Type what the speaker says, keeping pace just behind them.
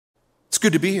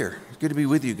good to be here. It's good to be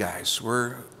with you guys.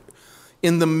 We're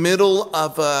in the middle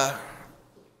of a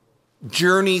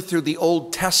journey through the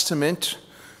Old Testament.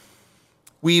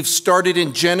 We've started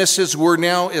in Genesis. We're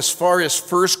now as far as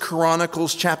 1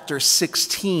 Chronicles chapter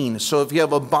 16. So if you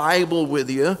have a Bible with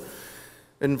you, I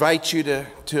invite you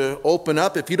to open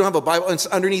up. If you don't have a Bible, it's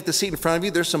underneath the seat in front of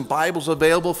you. There's some Bibles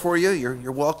available for you.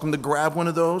 You're welcome to grab one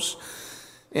of those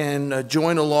and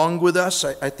join along with us.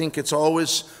 I think it's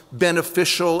always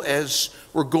beneficial as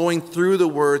we're going through the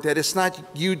Word that it's not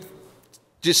you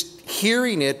just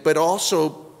hearing it, but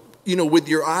also, with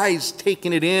your eyes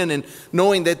taking it in and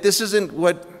knowing that this isn't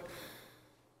what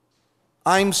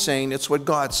I'm saying, it's what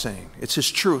God's saying. It's His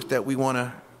truth that we want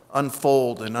to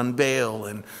unfold and unveil.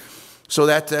 And so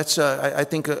that's I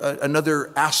think,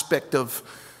 another aspect of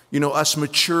us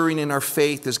maturing in our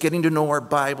faith is getting to know our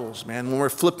Bibles, man. When we're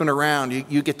flipping around,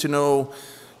 you get to know,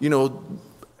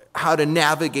 how to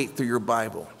navigate through your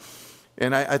Bible.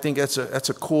 And I think that's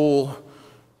a cool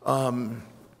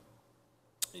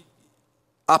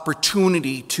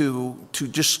opportunity to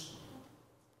just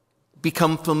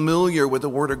become familiar with the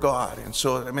Word of God. And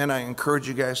so, man, I encourage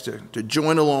you guys to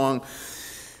join along.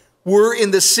 We're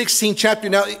in the 16th chapter.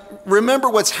 Now, remember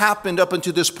what's happened up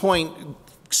until this point.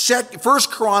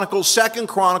 First Chronicles, Second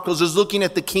Chronicles is looking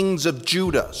at the kings of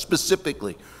Judah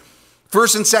specifically.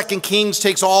 First and Second Kings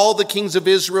takes all the kings of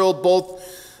Israel,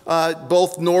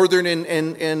 both northern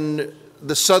and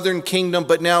the southern kingdom.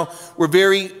 But now we're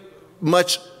very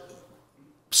much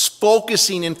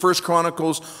focusing in First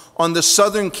Chronicles on the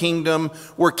southern kingdom,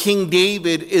 where King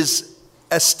David is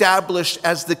established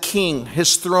as the king.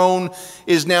 His throne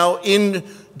is now in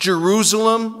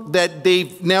Jerusalem that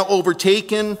they've now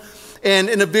overtaken. And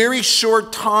in a very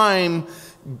short time,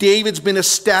 David's been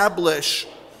established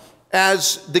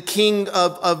as the king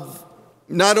of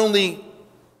not only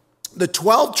the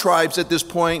 12 tribes at this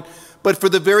point, but for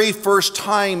the very first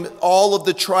time, all of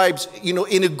the tribes,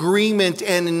 in agreement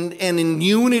and in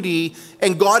unity.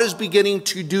 And God is beginning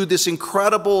to do this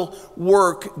incredible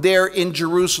work there in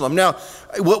Jerusalem. Now,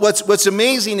 what's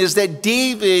amazing is that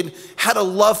David had a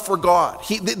love for God.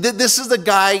 This is the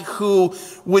guy who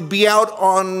would be out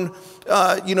on,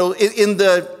 in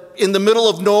the middle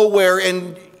of nowhere,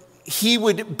 and he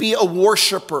would be a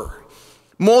worshiper.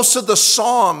 Most of the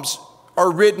Psalms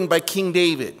are written by King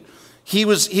David. He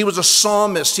was a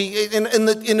psalmist.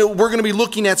 We're going to be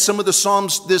looking at some of the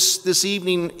Psalms this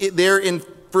evening there in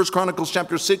 1 Chronicles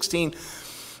chapter 16.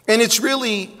 And it's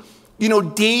really,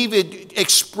 David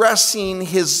expressing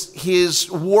his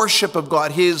worship of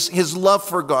God, his love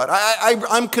for God.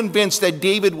 I'm convinced that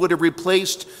David would have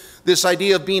replaced this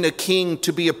idea of being a king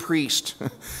to be a priest.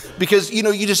 Because,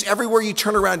 you just everywhere you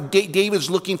turn around, David's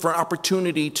looking for an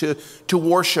opportunity to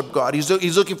worship God.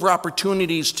 He's looking for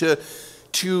opportunities to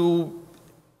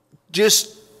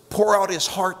just pour out his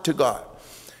heart to God.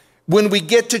 When we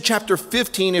get to chapter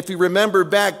 15, if you remember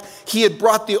back, he had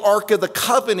brought the Ark of the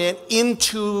Covenant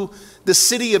into the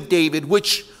city of David,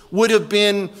 which would have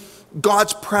been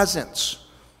God's presence.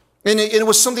 And it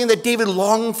was something that David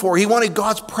longed for. He wanted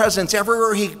God's presence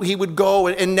everywhere he would go.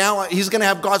 And now he's going to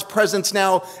have God's presence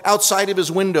now outside of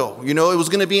his window. It was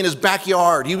going to be in his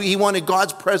backyard. He wanted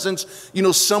God's presence,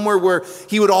 somewhere where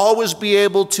he would always be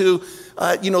able to,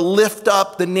 lift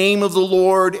up the name of the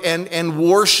Lord and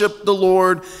worship the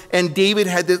Lord. And David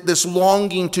had this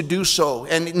longing to do so.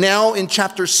 And now in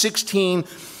chapter 16,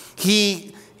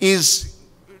 he is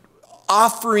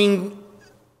offering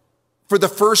for the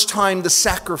first time the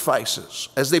sacrifices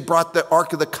as they brought the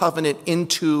Ark of the Covenant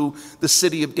into the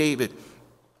city of David.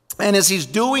 And as he's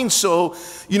doing so,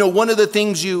 one of the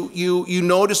things you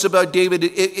notice about David,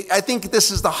 I think this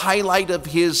is the highlight of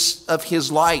his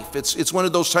life. It's one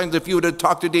of those times, if you were to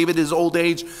talk to David at his old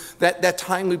age, that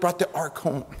time we brought the Ark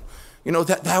home.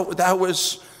 That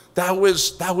was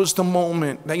the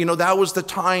moment. That was the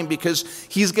time, because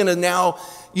he's going to now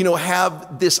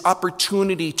have this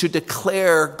opportunity to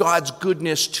declare God's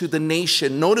goodness to the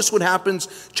nation. Notice what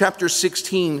happens, chapter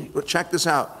 16. Check this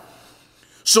out.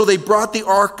 So they brought the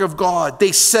ark of God.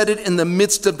 They set it in the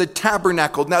midst of the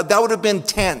tabernacle. Now that would have been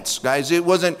tents, guys. It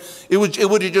would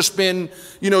have just been,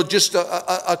 just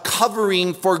a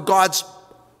covering for God's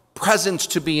presence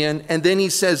to be in. And then he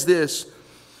says this,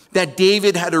 that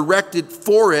David had erected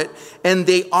for it, and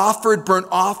they offered burnt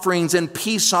offerings and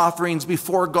peace offerings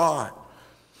before God.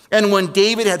 And when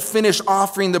David had finished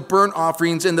offering the burnt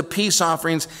offerings and the peace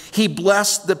offerings, he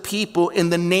blessed the people in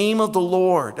the name of the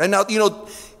Lord. And now,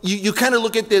 you kind of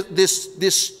look at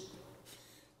this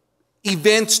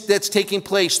events that's taking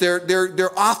place.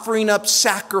 They're offering up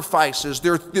sacrifices.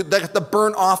 They're the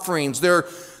burnt offerings. They're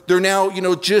now,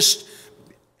 just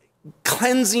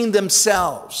cleansing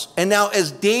themselves. And now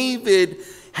as David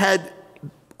had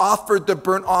offered the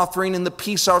burnt offering and the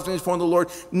peace offering before the Lord,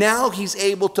 now he's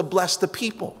able to bless the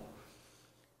people.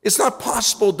 It's not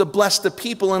possible to bless the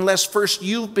people unless first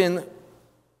you've been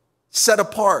set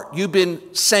apart. You've been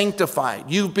sanctified.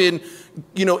 You've been,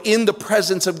 in the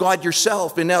presence of God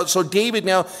yourself. And now, so David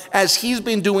now, as he's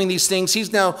been doing these things,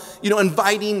 he's now,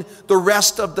 inviting the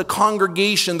rest of the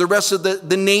congregation, the rest of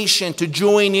the nation to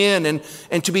join in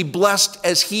and to be blessed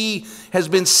as he has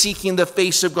been seeking the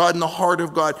face of God and the heart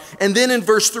of God. And then in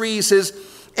verse 3, he says,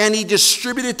 and he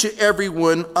distributed to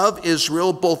everyone of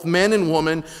Israel, both men and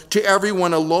women, to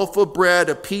everyone a loaf of bread,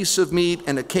 a piece of meat,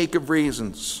 and a cake of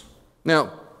raisins.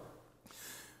 Now,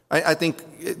 I think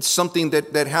it's something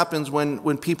that happens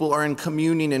when people are in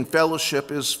communion and fellowship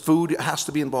is food has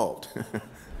to be involved.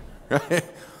 Right?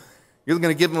 You're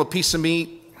going to give them a piece of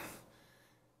meat,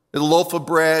 a loaf of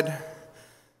bread,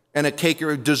 and a cake or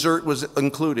a dessert was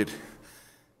included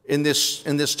in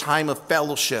this time of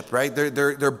fellowship, right?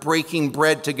 They're breaking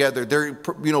bread together. They're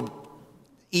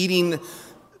eating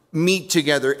meat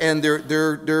together, and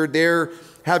they're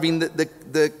having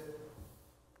the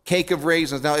cake of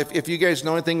raisins. Now, if you guys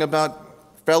know anything about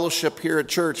fellowship here at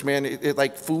church, man, it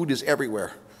like food is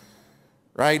everywhere,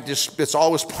 right? It's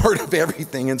always part of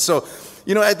everything. And so,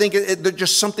 I think there's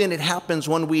just something that happens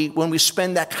when we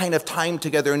spend that kind of time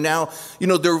together. And now,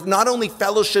 they're not only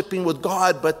fellowshipping with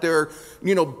God, but they're,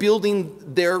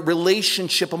 building their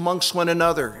relationship amongst one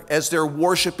another as they're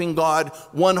worshiping God,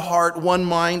 one heart, one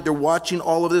mind. They're watching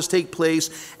all of this take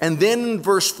place. And then in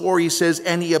verse 4, he says,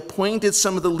 and he appointed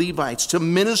some of the Levites to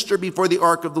minister before the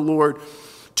ark of the Lord,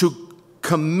 to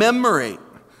commemorate,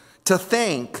 to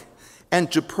thank,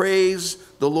 and to praise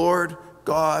the Lord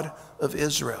God of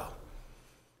Israel.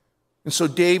 And so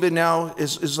David now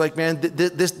is like, man,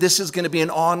 this is going to be an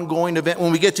ongoing event.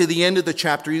 When we get to the end of the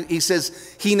chapter, he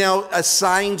says he now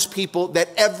assigns people that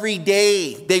every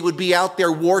day they would be out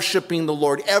there worshiping the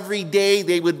Lord. Every day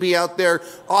they would be out there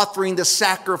offering the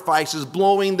sacrifices,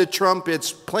 blowing the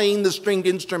trumpets, playing the stringed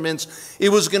instruments. It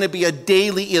was going to be a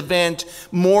daily event,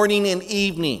 morning and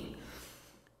evening.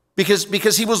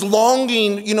 Because he was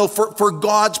longing, for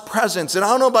God's presence. And I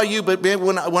don't know about you, but man,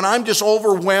 when I'm just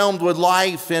overwhelmed with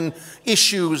life and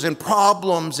issues and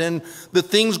problems and the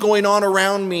things going on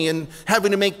around me and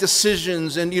having to make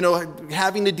decisions and,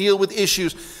 having to deal with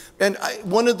issues. And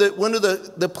one of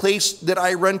the place that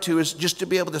I run to is just to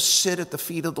be able to sit at the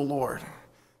feet of the Lord,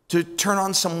 to turn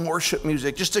on some worship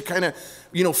music, just to kind of,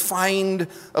 find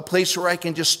a place where I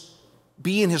can just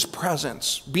be in his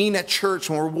presence, being at church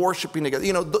when we're worshiping together.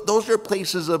 Those are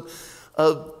places of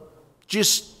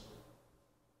just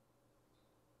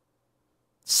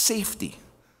safety,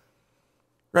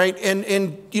 right?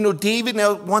 And David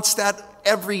now wants that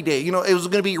every day. It was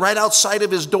going to be right outside of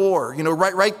his door,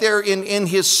 right there in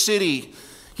his city.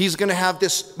 He's going to have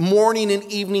this morning and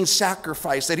evening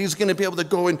sacrifice that he's going to be able to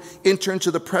go and enter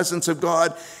into the presence of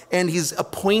God. And he's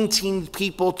appointing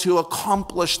people to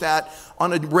accomplish that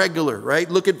on a regular, right?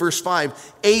 Look at verse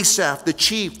 5. Asaph, the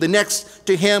chief. The next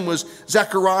to him was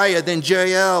Zechariah, then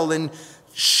Jael, and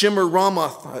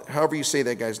Shemiramoth, however you say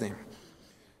that guy's name.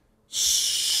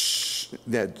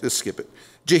 Yeah, just skip it.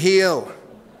 Jehiel,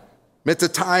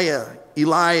 Mattatiah,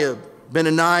 Eliab,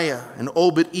 Benaniah, and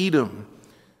Obed-Edom.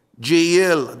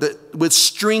 Jael, with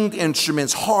stringed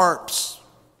instruments, harps.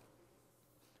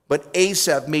 But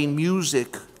Asaph made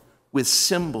music with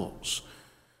cymbals.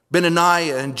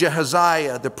 Benaniah and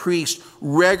Jehaziah, the priest,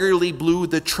 regularly blew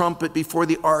the trumpet before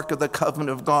the ark of the covenant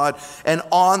of God. And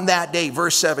on that day,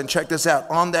 verse 7, check this out.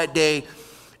 On that day,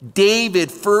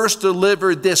 David first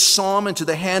delivered this psalm into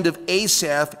the hand of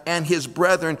Asaph and his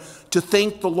brethren to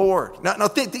thank the Lord. Now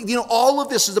think, all of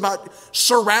this is about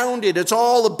surrounded. It's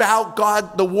all about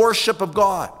God, the worship of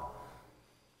God.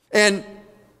 And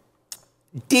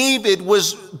David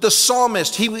was the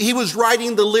psalmist. He was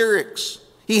writing the lyrics.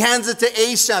 He hands it to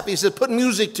Asaph. He said, put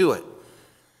music to it.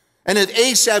 And as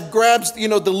Asaph grabs, the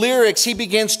lyrics, he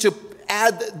begins to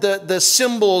add the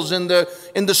cymbals and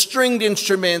the stringed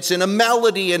instruments and a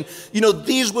melody. And,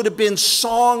 these would have been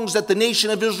songs that the nation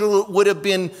of Israel would have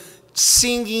been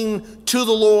singing to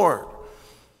the Lord.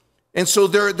 And so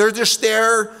they're just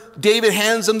there. David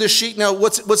hands them the sheet. Now,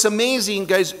 what's amazing,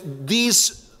 guys,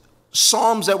 these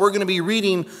Psalms that we're going to be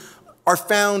reading are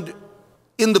found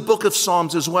in the book of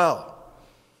Psalms as well.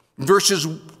 Verses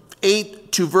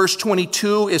 8 to verse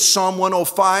 22 is Psalm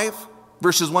 105.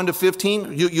 Verses 1 to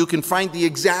 15, you can find the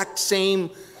exact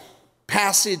same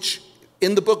passage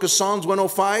in the book of Psalms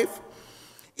 105.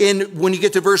 When you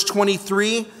get to verse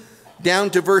 23, down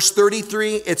to verse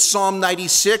 33, it's Psalm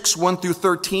 96, 1 through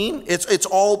 13. It's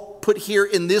all put here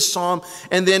in this psalm.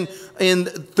 And then in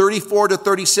 34 to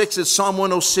 36, it's Psalm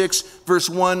 106, verse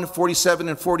 1, 47,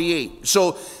 and 48.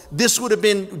 So this would have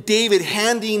been David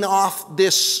handing off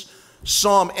this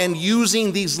psalm and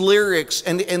using these lyrics,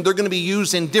 and they're going to be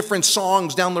used in different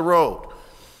songs down the road.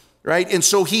 Right? And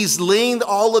so he's laying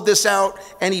all of this out,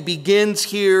 and he begins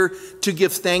here to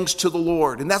give thanks to the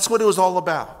Lord. And that's what it was all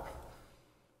about.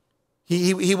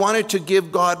 He wanted to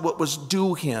give God what was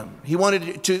due him. He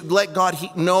wanted to let God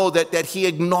know that he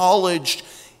acknowledged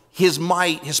his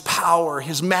might, his power,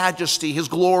 his majesty, his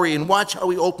glory. And watch how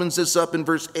he opens this up in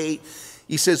verse 8.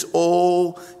 He says,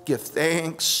 "Oh, give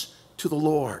thanks to the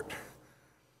Lord."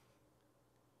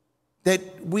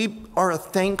 That we are a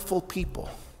thankful people.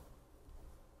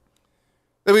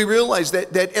 That we realize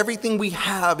that everything we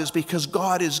have is because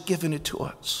God has given it to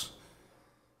us.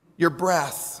 Your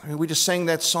breath. I mean, we just sang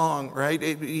that song, right?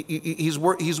 He's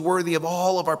worthy of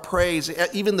all of our praise.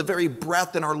 Even the very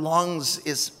breath in our lungs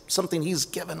is something he's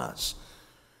given us.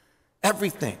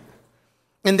 Everything.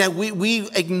 And that we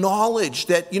acknowledge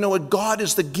that, God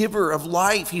is the giver of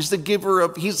life. He's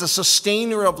the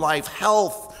sustainer of life,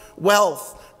 health,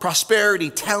 wealth,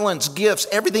 prosperity, talents, gifts.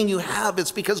 Everything you have,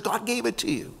 it's because God gave it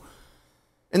to you.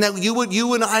 And that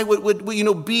you and I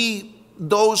would be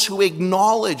those who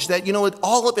acknowledge that,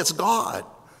 all of it's God.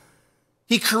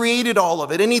 He created all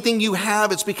of it. Anything you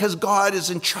have, it's because God has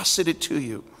entrusted it to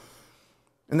you.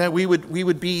 And that we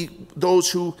would be those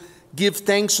who give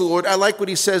thanks to the Lord. I like what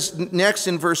he says next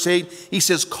in verse 8. He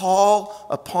says, call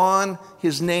upon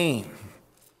his name.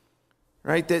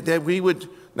 Right? That we would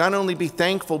not only be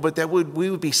thankful, but that we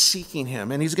would be seeking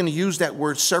him. And he's going to use that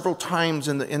word several times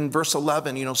in verse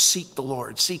 11, seek the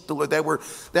Lord,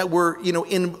 that we're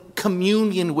in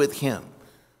communion with him,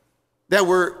 that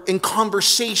we're in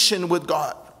conversation with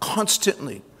God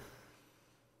constantly.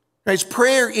 Guys,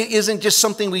 prayer isn't just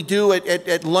something we do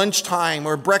at lunchtime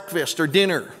or breakfast or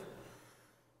dinner.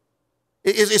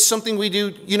 It's something we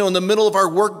do, in the middle of our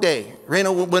workday, right?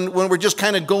 When we're just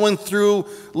kind of going through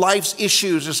life's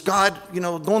issues. It's God,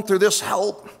 going through this,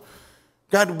 help.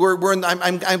 God,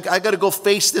 I got to go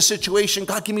face this situation.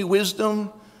 God, give me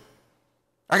wisdom.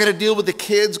 I got to deal with the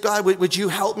kids. God, would you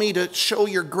help me to show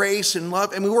your grace and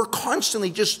love? I mean, we're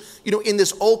constantly just, in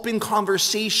this open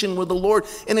conversation with the Lord.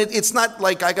 And it's not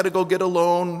like I got to go get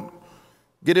alone,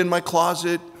 get in my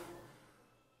closet,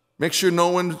 make sure no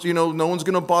one's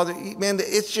going to bother. Man,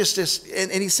 it's just this.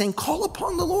 And he's saying, call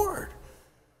upon the Lord.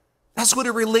 That's what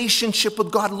a relationship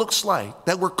with God looks like.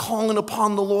 That we're calling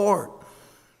upon the Lord.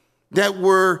 That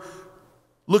we're,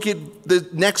 look at the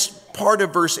next part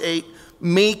of verse 8,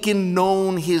 making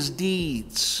known his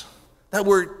deeds. That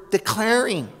we're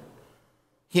declaring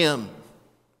him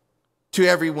to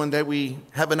everyone that we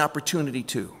have an opportunity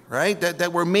to, right?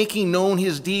 That we're making known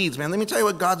his deeds. Man, let me tell you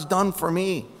what God's done for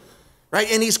me. Right?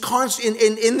 And he's constant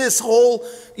in this whole,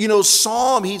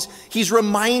 psalm, he's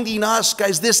reminding us,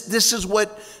 guys, this is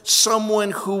what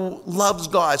someone who loves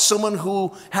God, someone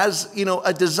who has,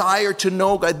 a desire to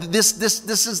know God, this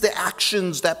is the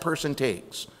actions that person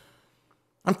takes.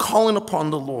 I'm calling upon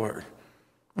the Lord.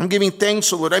 I'm giving thanks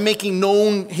to the Lord. I'm making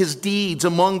known his deeds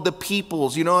among the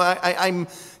peoples. I'm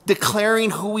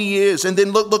declaring who he is. And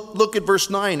then look at verse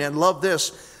 9. I love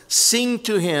this. Sing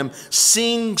to him,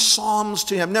 sing psalms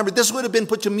to him. Remember, this would have been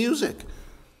put to music.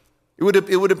 It would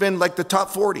have been like the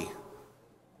top 40,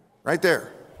 right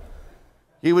there.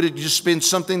 It would have just been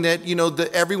something that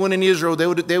everyone in Israel they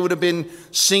would have been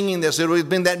singing this. It would have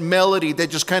been that melody that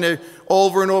just kind of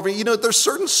over and over. There's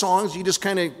certain songs you just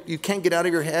you can't get out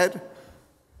of your head.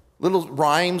 Little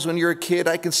rhymes when you're a kid.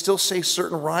 I can still say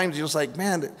certain rhymes. You're just like,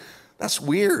 man, that's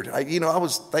weird. I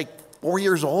was like 4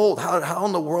 years old. How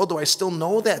in the world do I still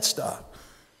know that stuff?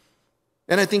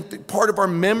 And I think that part of our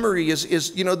memory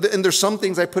is and there's some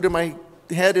things I put in my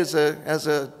head as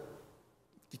a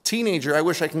teenager I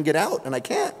wish I can get out, and I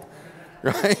can't,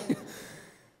 right?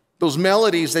 Those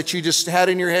melodies that you just had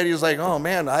in your head, you're like, oh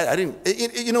man, I didn't,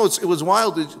 it was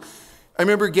wild. I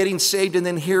remember getting saved and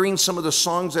then hearing some of the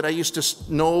songs that I used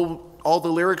to know all the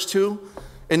lyrics to,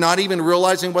 and not even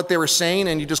realizing what they were saying,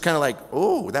 and you just kind of like,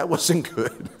 oh, that wasn't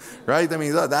good, right? I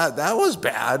mean, that was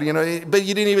bad, but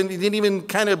you didn't even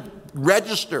kind of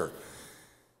register.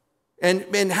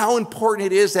 And how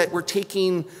important it is that we're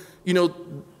taking,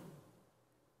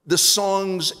 the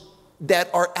songs that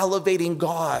are elevating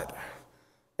God,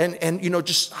 and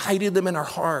just hiding them in our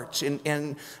hearts.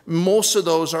 And most of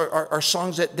those are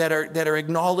songs that are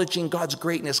acknowledging God's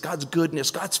greatness, God's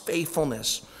goodness, God's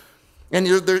faithfulness. And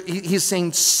he's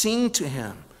saying, sing to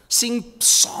him. Sing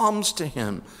psalms to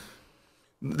him.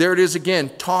 There it is again.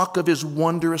 Talk of his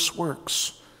wondrous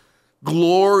works.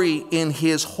 Glory in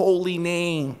his holy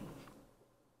name.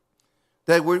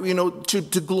 That we're,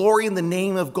 to glory in the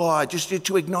name of God, just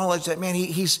to acknowledge that, man,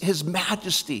 he's his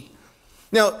majesty.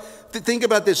 Now, think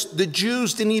about this. The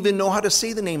Jews didn't even know how to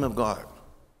say the name of God.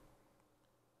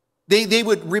 They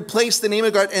would replace the name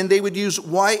of God and they would use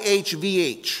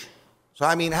YHVH. So,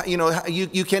 I mean,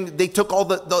 they took all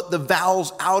the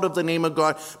vowels out of the name of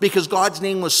God because God's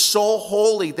name was so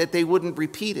holy that they wouldn't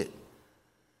repeat it.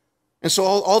 And so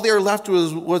all they were left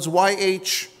was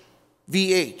YHVH.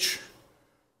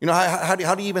 How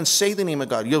do you even say the name of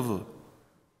God?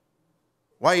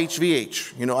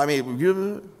 YHVH.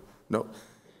 No.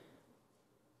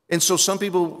 And so some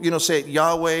people, say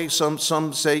Yahweh, some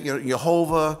say,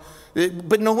 Jehovah,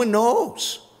 but no one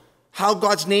knows how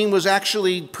God's name was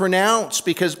actually pronounced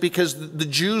because the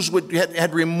Jews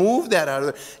had removed that out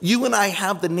of there. You and I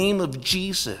have the name of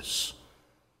Jesus,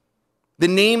 the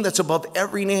name that's above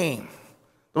every name.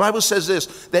 The Bible says this,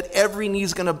 that every knee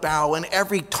is going to bow and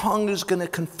every tongue is going to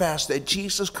confess that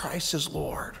Jesus Christ is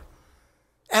Lord.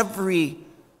 Every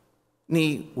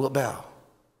knee will bow.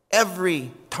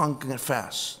 Every tongue can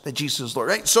confess that Jesus is Lord,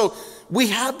 right? So we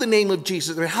have the name of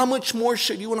Jesus. How much more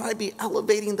should you and I be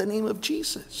elevating the name of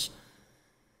Jesus?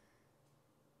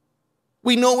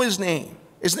 We know his name.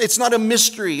 It's not a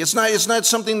mystery. It's not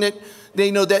something that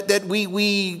that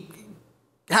we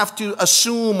have to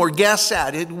assume or guess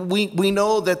at it. We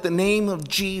know that the name of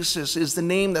Jesus is the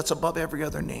name that's above every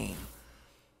other name.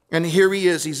 And here he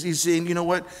is. He's saying, you know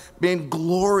what? Man,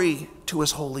 glory to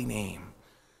his holy name.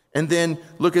 And then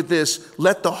look at this.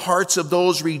 Let the hearts of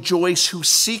those rejoice who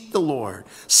seek the Lord.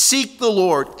 Seek the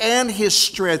Lord and his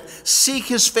strength. Seek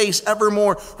his face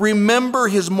evermore. Remember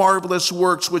his marvelous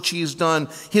works which he has done,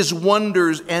 his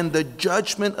wonders and the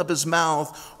judgment of his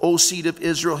mouth. O seed of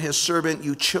Israel, his servant,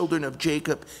 you children of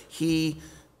Jacob, his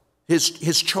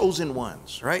chosen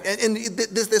ones. Right? And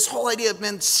this whole idea of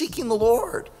men seeking the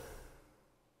Lord.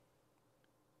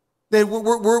 That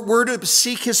we're to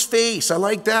seek his face. I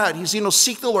like that. He's,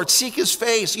 seek the Lord, seek his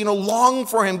face, long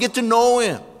for him, get to know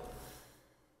him.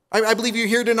 I believe you're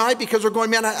here tonight because we're going,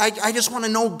 man, I just want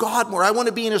to know God more. I want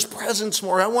to be in his presence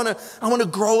more. I want to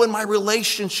grow in my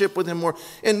relationship with him more.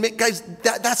 And guys,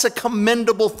 that's a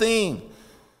commendable thing.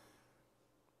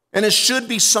 And it should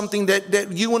be something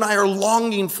that you and I are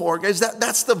longing for. Guys,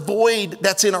 that's the void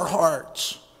that's in our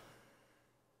hearts.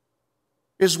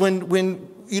 Is when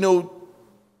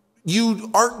you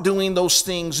aren't doing those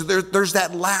things, there's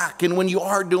that lack. And when you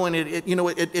are doing it,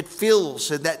 it fills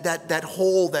that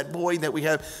hole, that void that we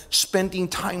have, spending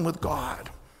time with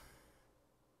God,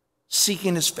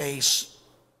 seeking his face,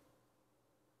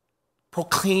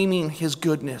 proclaiming his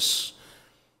goodness,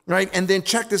 right? And then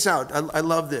check this out. I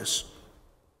love this.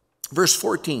 Verse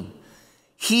 14.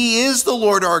 He is the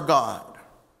Lord our God.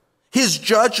 His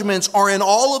judgments are in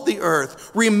all of the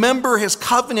earth. Remember his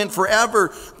covenant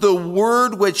forever, the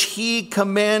word which he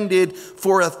commanded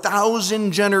for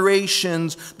 1,000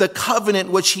 generations, the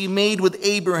covenant which he made with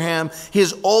Abraham,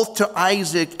 his oath to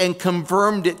Isaac, and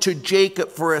confirmed it to Jacob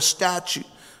for a statute,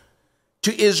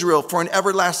 to Israel for an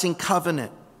everlasting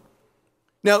covenant.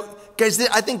 Now, guys,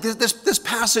 I think this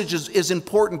passage is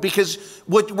important because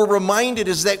what we're reminded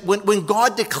is that when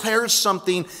God declares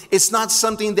something, it's not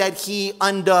something that he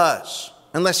undoes,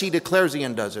 unless he declares he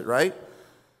undoes it, right?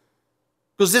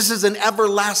 Because this is an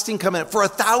everlasting covenant for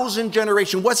 1,000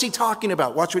 generations. What's he talking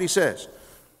about? Watch what he says.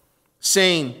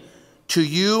 Saying, to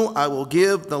you I will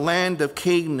give the land of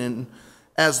Canaan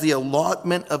as the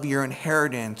allotment of your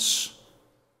inheritance.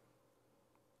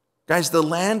 Guys, the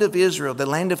land of Israel, the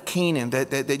land of Canaan,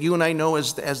 that you and I know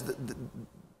as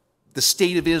the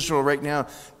state of Israel right now,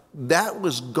 that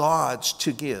was God's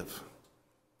to give.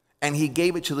 And he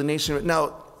gave it to the nation.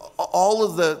 Now, all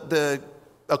of the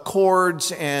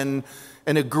accords and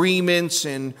agreements,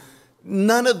 and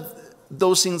none of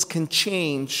those things can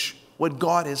change what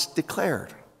God has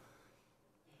declared.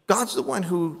 God's the one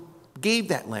who gave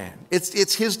that land.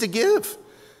 It's his to give.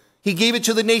 He gave it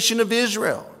to the nation of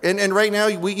Israel. And right now,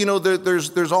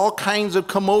 there's all kinds of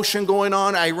commotion going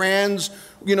on. Iran's,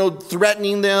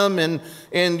 threatening them.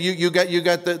 And you got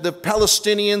the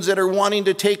Palestinians that are wanting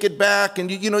to take it back. And,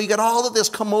 you got all of this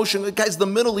commotion. Guys, the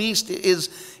Middle East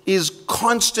is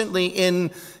constantly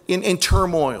in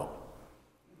turmoil.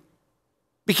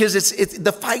 Because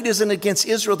the fight isn't against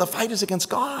Israel. The fight is against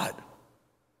God.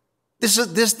 This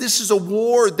is a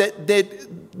war that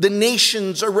the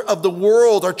nations of the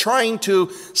world are trying to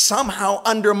somehow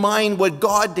undermine what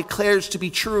God declares to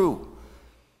be true.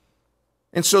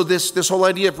 And so this whole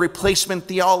idea of replacement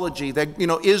theology, that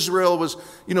Israel was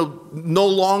no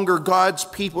longer God's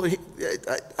people.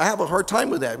 I have a hard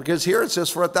time with that, because here it says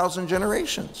for 1,000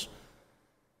 generations.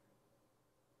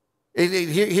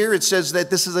 Here it says that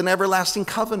this is an everlasting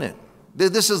covenant.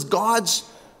 This is God's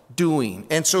doing.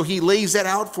 And so he lays that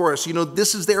out for us.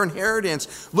 This is their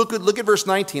inheritance. Look at verse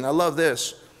 19. I love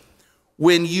this.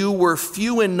 When you were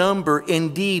few in number,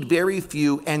 indeed very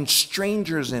few, and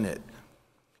strangers in it.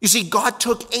 You see, God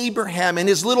took Abraham and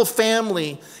his little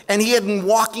family, and he had been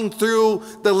walking through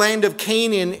the land of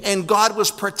Canaan, and God was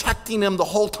protecting him the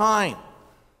whole time.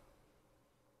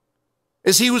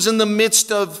 As he was in the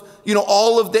midst of,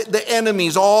 all of the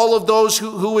enemies, all of those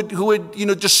who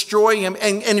would destroy him.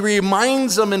 And he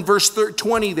reminds them in verse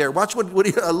 20 there. Watch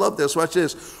I love this. Watch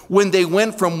this. When they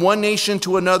went from one nation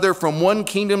to another, from one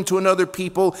kingdom to another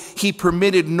people, he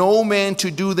permitted no man to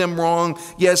do them wrong.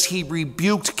 Yes, he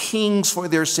rebuked kings for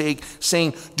their sake,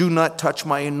 saying, do not touch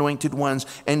my anointed ones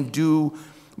and do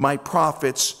my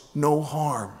prophets no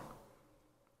harm.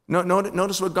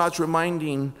 Notice what God's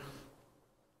reminding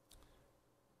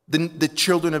the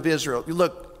children of Israel.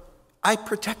 Look, I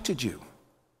protected you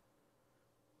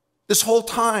this whole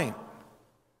time.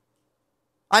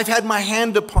 I've had my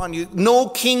hand upon you. No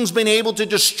king's been able to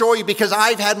destroy you because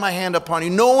I've had my hand upon you.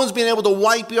 No one's been able to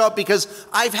wipe you out because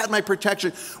I've had my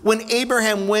protection. When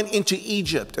Abraham went into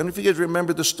Egypt, I don't know if you guys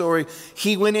remember the story,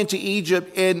 he went into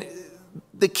Egypt and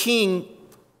the king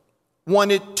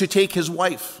wanted to take his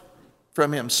wife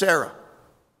from him, Sarah.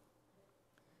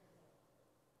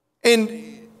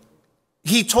 And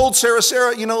he told Sarah,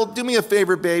 do me a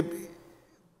favor, babe.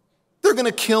 They're going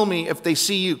to kill me if they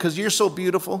see you because you're so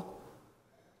beautiful.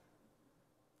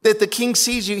 That the king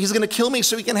sees you, he's going to kill me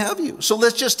so he can have you. So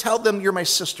let's just tell them you're my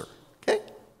sister, okay?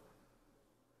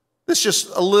 It's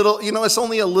just a little, it's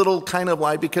only a little kind of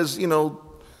lie because, we're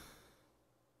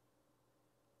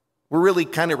really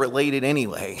kind of related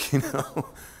anyway,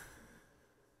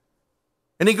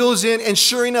 And he goes in, and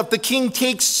sure enough, the king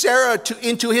takes Sarah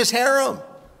into his harem.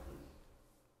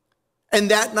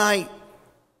 And that night,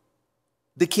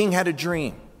 the king had a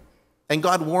dream. And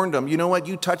God warned him, you know what?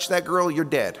 You touch that girl, you're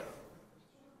dead.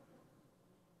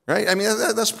 Right? I mean,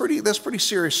 that's pretty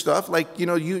serious stuff. Like, you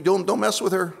don't mess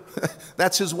with her.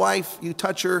 That's his wife. You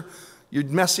touch her, you're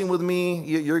messing with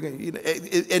me.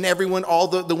 And everyone, all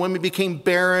the women became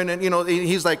barren. And,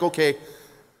 he's like, okay.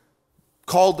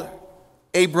 Called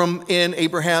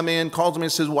Abraham in, calls him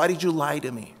and says, why did you lie to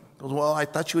me? He goes, well, I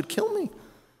thought you would kill me.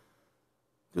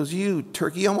 He goes, you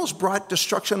turkey, almost brought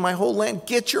destruction on my whole land.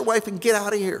 Get your wife and get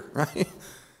out of here, right?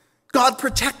 God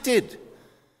protected.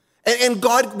 And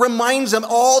God reminds them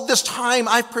all this time,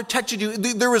 I've protected you.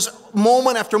 There was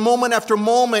moment after moment after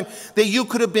moment that you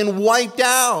could have been wiped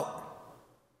out.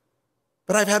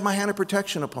 But I've had my hand of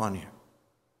protection upon you.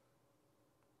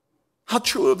 How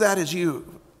true of that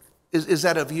is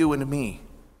that of you and me?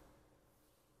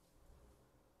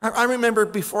 I remember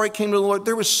before I came to the Lord,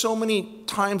 there were so many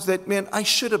times that, man, I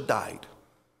should have died.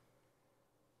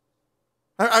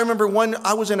 I remember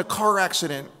I was in a car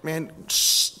accident, man,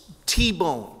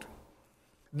 T-boned.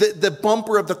 The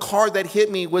bumper of the car that hit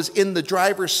me was in the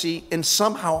driver's seat, and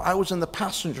somehow I was in the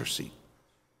passenger seat.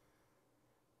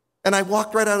 And I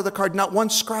walked right out of the car, not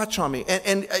one scratch on me.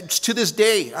 And to this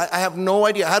day, I have no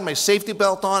idea. I had my safety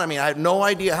belt on. I mean, I had no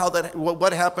idea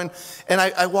what happened. And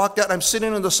I walked out. I'm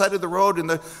sitting on the side of the road, and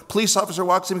the police officer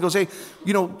walks in and goes, hey,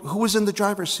 who was in the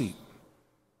driver's seat?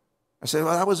 I said,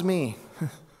 well, that was me.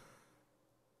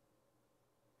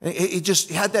 It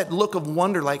just had that look of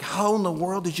wonder, like, how in the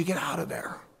world did you get out of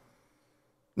there?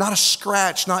 Not a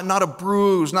scratch, not a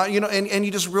bruise, and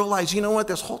you just realize, you know what,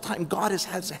 this whole time God has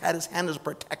had his hand of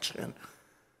protection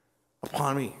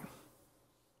upon me.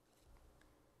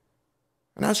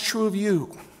 And that's true of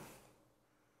you.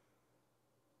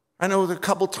 I know that a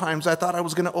couple times I thought I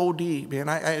was going to OD, man.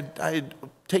 I had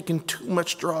taken too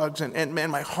much drugs, and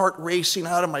man, my heart racing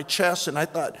out of my chest, and I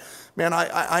thought, man,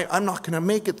 I'm not going to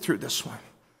make it through this one.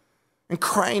 And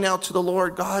crying out to the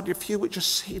Lord, God, if you would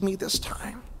just save me this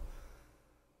time.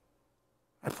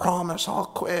 I promise I'll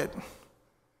quit.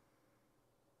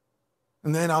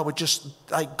 And then I would just,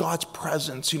 like God's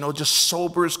presence, just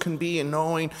sober as can be and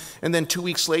knowing. And then 2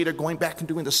 weeks later, going back and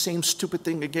doing the same stupid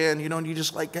thing again, and you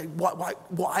just like,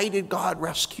 why did God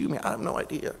rescue me? I have no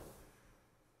idea.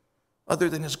 Other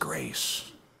than his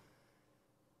grace.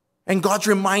 And God's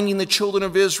reminding the children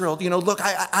of Israel, look,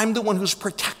 I'm the one who's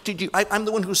protected you. I'm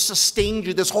the one who's sustained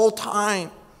you this whole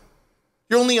time.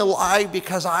 You're only alive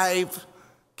because I've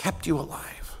kept you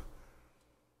alive.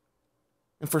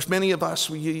 And for many of us,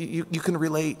 you can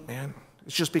relate, man.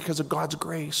 It's just because of God's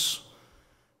grace.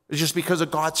 It's just because of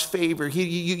God's favor.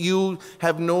 You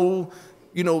have no,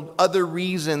 other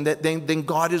reason than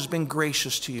God has been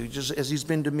gracious to you, just as he's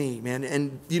been to me, man.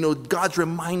 And, God's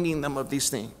reminding them of these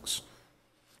things.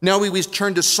 Now we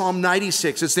turn to Psalm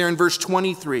 96. It's there in verse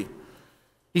 23.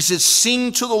 He says,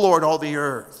 sing to the Lord, all the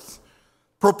earth.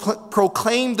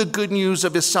 Proclaim the good news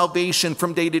of his salvation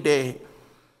from day to day.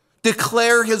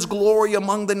 Declare his glory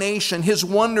among the nation, his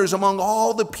wonders among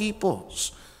all the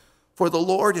peoples. For the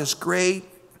Lord is great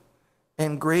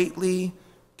and greatly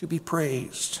to be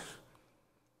praised.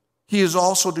 He is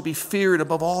also to be feared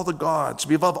above all the gods,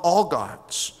 above all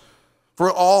gods.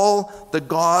 For all the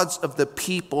gods of the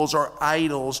peoples are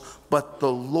idols, but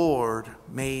the Lord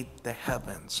made the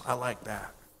heavens. I like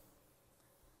that.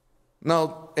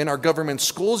 Now, in our government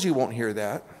schools, you won't hear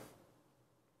that.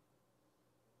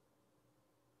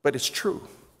 But it's true.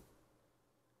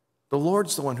 The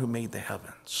Lord's the one who made the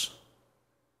heavens.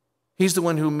 He's the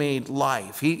one who made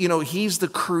life. He's the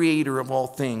creator of all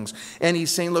things. And he's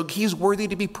saying, look, he's worthy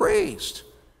to be praised.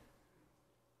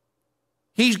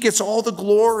 He gets all the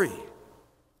glory.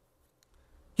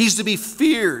 He's to be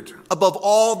feared above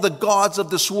all the gods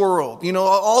of this world.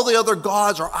 All the other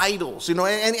gods are idols. And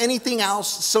anything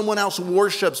else someone else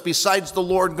worships besides the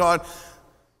Lord God,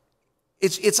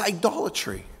 it's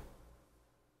idolatry.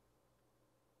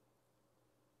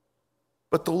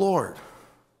 But the Lord,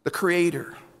 the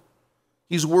Creator,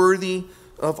 he's worthy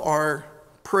of our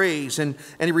praise. And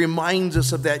he reminds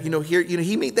us of that.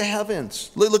 He made the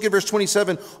heavens. Look at verse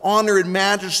 27. Honor and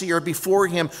majesty are before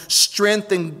him.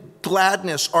 Strength and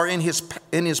gladness are in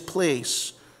his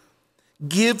place.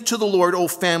 Give to the Lord, O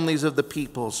families of the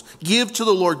peoples. Give to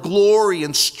the Lord glory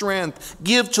and strength.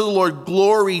 Give to the Lord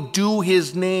glory due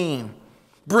his name.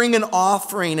 Bring an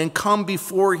offering and come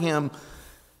before him.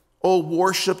 Oh,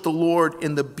 worship the Lord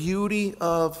in the beauty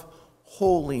of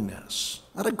holiness.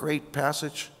 Not a great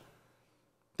passage?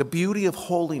 The beauty of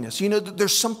holiness.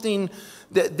 There's something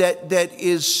that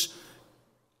is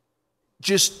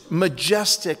just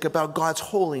majestic about God's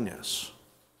holiness.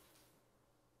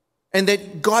 And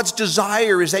that God's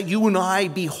desire is that you and I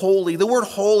be holy. The word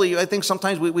holy, I think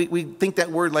sometimes we think that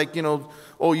word like,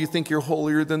 oh, you think you're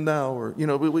holier than thou. Or,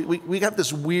 we have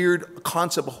this weird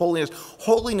concept of holiness.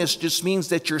 Holiness just means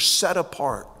that you're set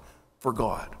apart for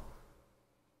God.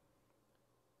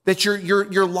 That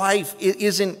your life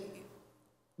isn't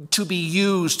to be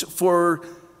used for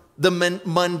the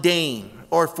mundane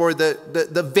or for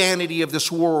the vanity of this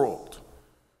world.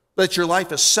 That your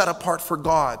life is set apart for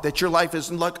God. That your life is,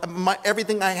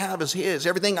 everything I have is his.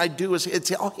 Everything I do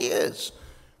it's all his.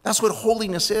 That's what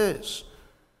holiness is.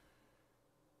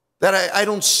 That I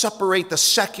don't separate the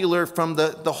secular from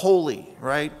the holy,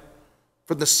 right?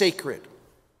 From the sacred.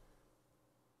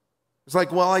 It's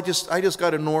like, well, I just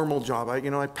got a normal job.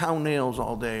 I pound nails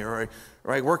all day, or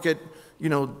I work at,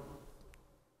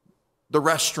 the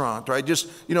restaurant, or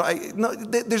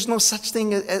there's no such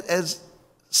thing as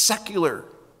secular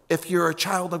if you're a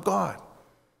child of God.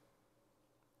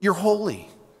 You're holy.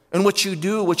 And what you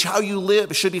do, how you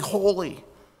live, should be holy.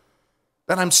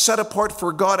 That I'm set apart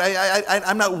for God.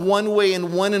 I'm not one way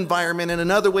in one environment and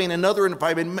another way in another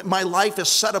environment. My life is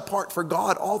set apart for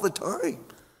God all the time.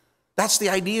 That's the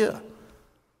idea.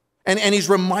 And he's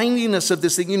reminding us of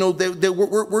this thing,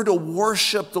 that we're to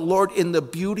worship the Lord in the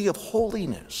beauty of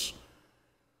holiness.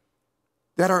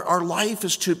 That our life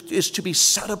is to be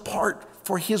set apart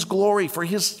for his glory, for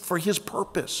his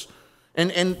purpose.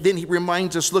 And then he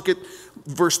reminds us, look at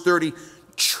verse 30,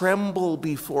 tremble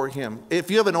before him. If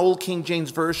you have an old King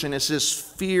James Version, it says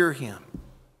fear him.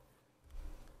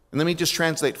 And let me just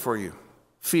translate for you.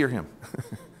 Fear him.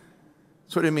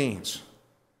 That's what it means.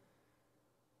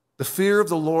 The fear of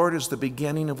the Lord is the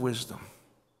beginning of wisdom.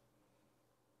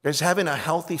 Guys, having a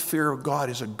healthy fear of God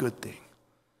is a good thing.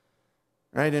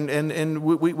 Right? And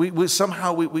we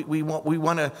somehow we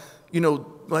want to,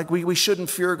 we shouldn't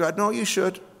fear God. No, you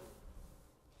should.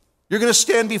 You're going to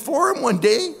stand before him one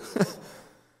day.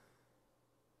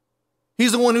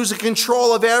 He's the one who's in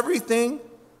control of everything.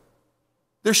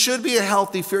 There should be a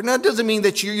healthy fear. Now, it doesn't mean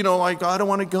that I don't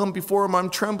want to come before him,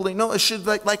 I'm trembling. No, it should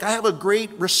like I have a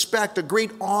great respect, a great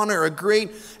honor, a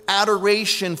great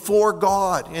adoration for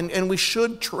God. And we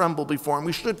should tremble before him.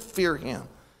 We should fear him.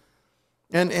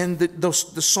 And the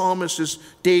psalmist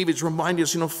David's reminding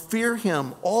us, fear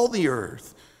him, all the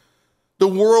earth. The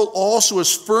world also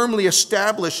is firmly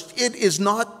established. It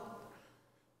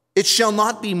shall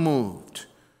not be moved.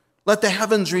 Let the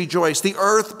heavens rejoice, the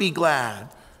earth be glad.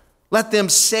 Let them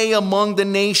say among the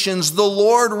nations, the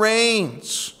Lord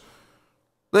reigns.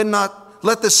 Let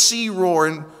the sea roar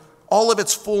in all of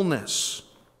its fullness.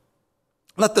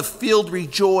 Let the field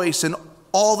rejoice and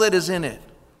all that is in it.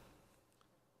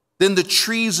 Then the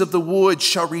trees of the wood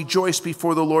shall rejoice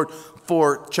before the Lord.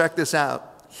 For, check this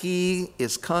out, he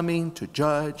is coming to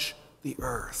judge the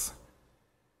earth.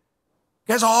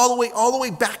 Guys, all the way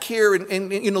back here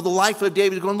in the life of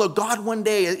David, going, look, God one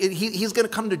day, he's going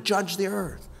to come to judge the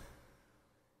earth.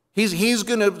 He's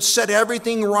going to set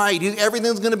everything right.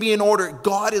 Everything's going to be in order.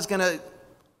 God is going to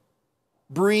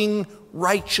bring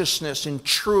righteousness and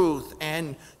truth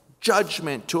and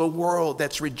judgment to a world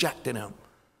that's rejected him.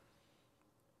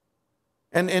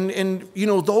 And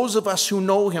those of us who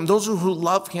know him, those who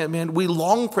love him, man, we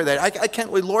long for that. I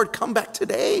can't wait. Lord, come back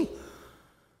today.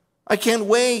 I can't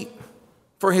wait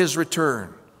for his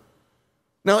return.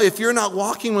 Now, if you're not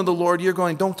walking with the Lord, you're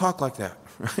going, don't talk like that.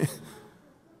 Right?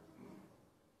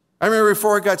 I remember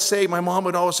before I got saved, my mom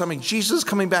would always tell me, Jesus is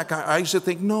coming back. I used to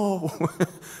think, no.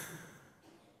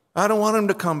 I don't want him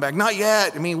to come back. Not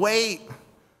yet. I mean, wait.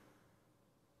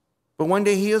 But one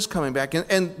day he is coming back.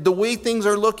 And the way things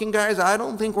are looking, guys, I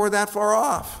don't think we're that far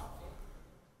off.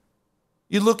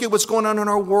 You look at what's going on in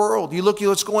our world. You look at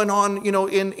what's going on,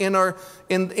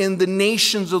 in the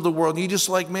nations of the world. You just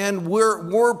like, man,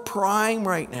 we're prime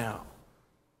right now.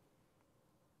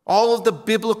 All of the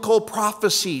biblical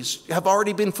prophecies have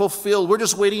already been fulfilled. We're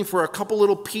just waiting for a couple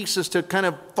little pieces to kind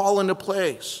of fall into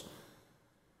place.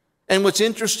 And what's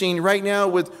interesting right now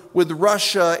with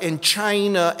Russia and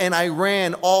China and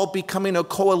Iran all becoming a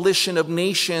coalition of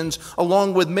nations,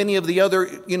 along with many of the other,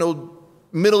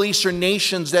 Middle Eastern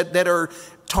nations that are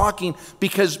talking,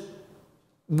 because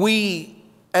we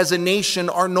as a nation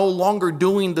are no longer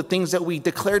doing the things that we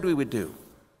declared we would do.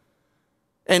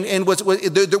 And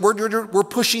we're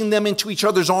pushing them into each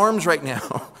other's arms right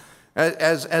now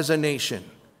as a nation.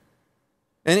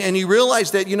 And you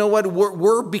realize that,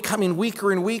 we're becoming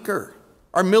weaker and weaker.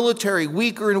 Our military,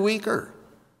 weaker and weaker.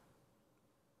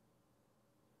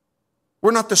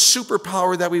 We're not the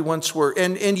superpower that we once were.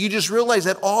 And you just realize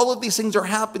that all of these things are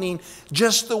happening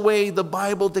just the way the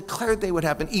Bible declared they would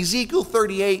happen. Ezekiel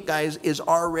 38, guys, is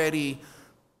already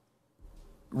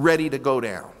ready to go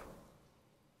down.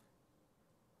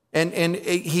 And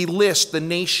he lists the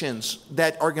nations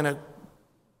that are going to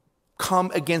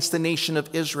come against the nation of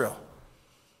Israel.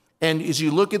 And as you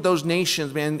look at those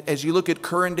nations, man, as you look at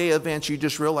current day events, you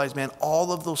just realize, man,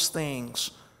 all of those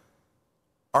things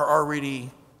are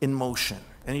already in motion.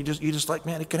 And you just like,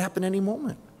 man, it could happen any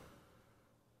moment.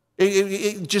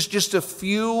 Just a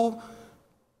few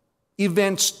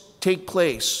events take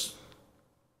place,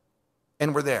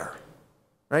 and we're there,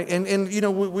 right? And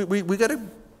we got to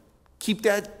keep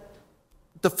that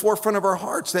the forefront of our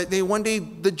hearts, that one day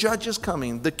the judge is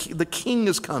coming, the king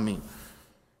is coming.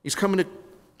 He's coming to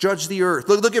judge the earth.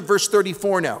 Look at verse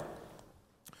 34 now.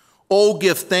 Oh,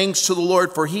 give thanks to the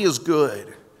Lord, for he is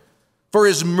good, for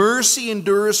his mercy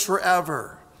endures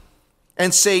forever.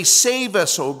 And say, save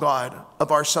us, O God,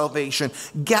 of our salvation.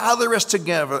 Gather us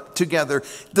together,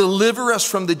 deliver us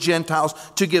from the Gentiles,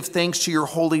 to give thanks to your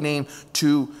holy name,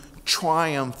 to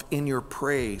triumph in your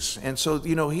praise. And so,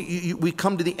 we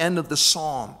come to the end of the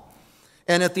psalm.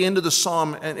 And at the end of the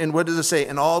psalm, and what does it say?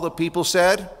 And all the people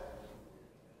said?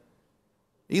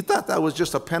 You thought that was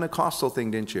just a Pentecostal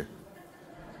thing, didn't you?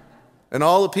 And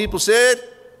all the people said?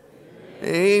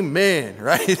 Amen,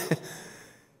 right?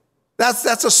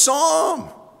 That's a psalm.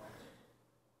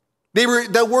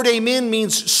 That word amen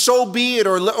means so be it,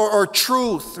 or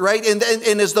truth, right? And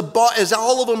as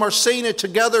all of them are saying it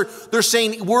together, they're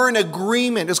saying we're in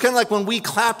agreement. It's kind of like when we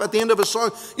clap at the end of a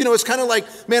song. It's kind of like,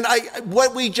 man,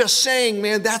 what we just sang,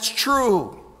 man, that's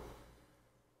true.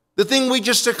 The thing we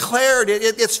just declared,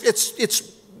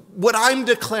 it's what I'm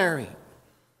declaring.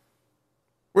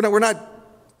 We're not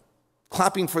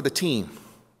clapping for the team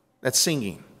that's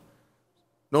singing.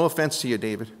 No offense to you,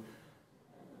 David.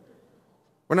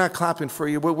 We're not clapping for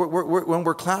you. When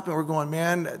we're clapping, we're going,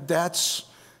 man, that's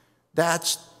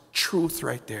truth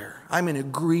right there. I'm in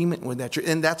agreement with that truth.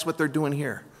 And that's what they're doing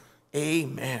here.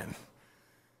 Amen.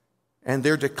 And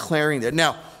they're declaring that.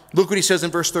 Now, look what he says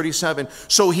in verse 37.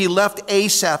 So he left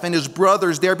Asaph and his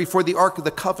brothers there before the ark of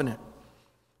the covenant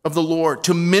of the Lord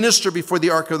to minister before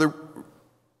the ark of the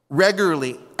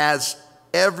regularly as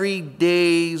every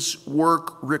day's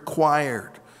work required.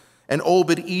 And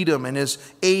Obed-Edom and his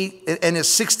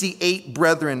 68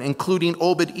 brethren, including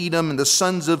Obed-Edom and the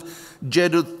sons of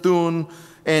Jeduthun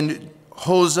and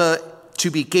Hosea, to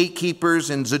be gatekeepers,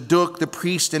 and Zadok the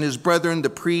priest and his brethren, the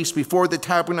priests, before the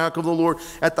tabernacle of the Lord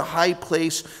at the high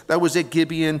place that was at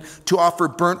Gibeon, to offer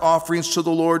burnt offerings to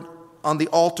the Lord on the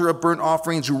altar of burnt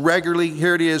offerings regularly.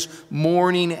 Here it is,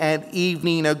 morning and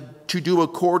evening, to do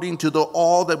according to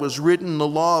all that was written in the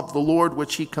law of the Lord,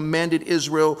 which he commanded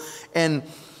Israel. And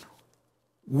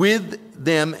with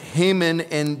them Haman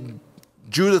and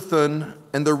Jeduthun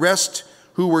and the rest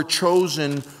who were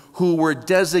chosen, who were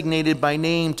designated by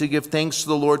name to give thanks to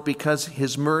the Lord because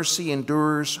his mercy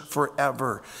endures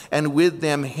forever. And with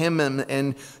them Himam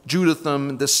and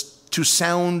Jeduthun to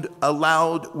sound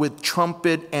aloud with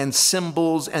trumpet and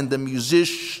cymbals and the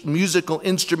musical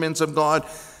instruments of God.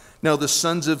 Now the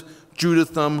sons of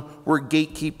Jeduthun were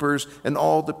gatekeepers, and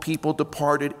all the people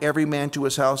departed, every man to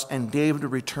his house, and David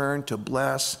returned to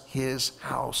bless his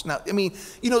house. Now,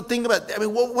 think about it.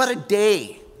 What a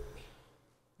day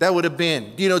that would have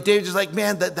been. David's just like,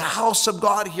 man, the house of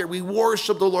God here, we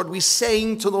worship the Lord, we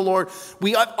sang to the Lord,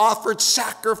 we offered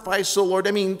sacrifice to the Lord.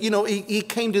 He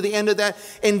came to the end of that,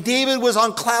 and David was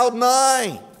on cloud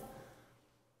 9.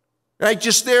 Right,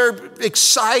 just there,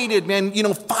 excited, man.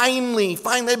 Finally,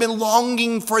 I've been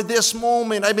longing for this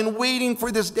moment. I've been waiting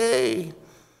for this day.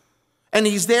 And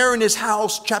he's there in his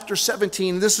house, chapter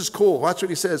 17. This is cool. That's what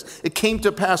he says. It came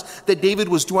to pass that David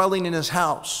was dwelling in his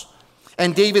house.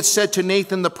 And David said to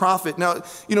Nathan the prophet. Now,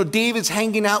 David's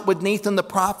hanging out with Nathan the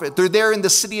prophet. They're there in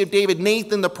the city of David.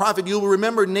 Nathan the prophet. You'll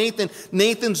remember Nathan.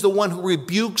 Nathan's the one who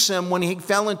rebukes him when he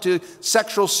fell into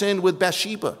sexual sin with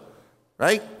Bathsheba.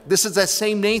 Right? This is that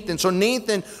same Nathan. So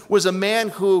Nathan was a man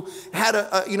who had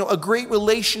a great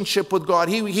relationship with God.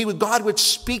 God would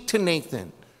speak to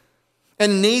Nathan.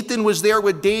 And Nathan was there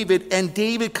with David, and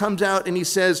David comes out and he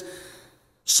says,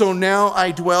 so now I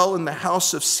dwell in the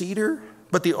house of cedar,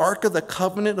 but the ark of the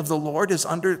covenant of the Lord is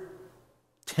under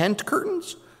tent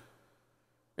curtains.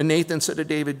 And Nathan said to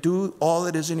David, do all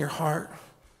that is in your heart,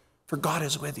 for God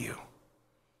is with you.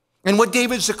 And what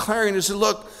David's declaring is,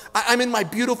 look, I'm in my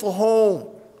beautiful home.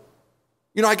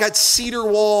 I got cedar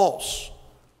walls.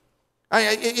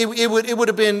 It would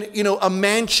have been, a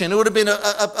mansion. It would have been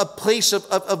a place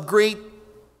of great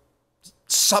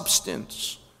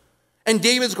substance. And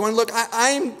David's going, look,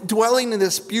 I'm dwelling in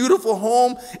this beautiful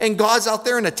home, and God's out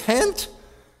there in a tent.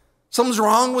 Something's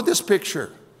wrong with this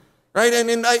picture, right?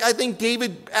 And I think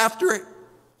David, after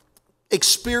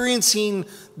experiencing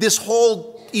this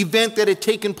whole event that had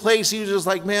taken place, he was just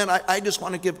like, man, I just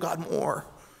want to give God more.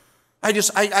 I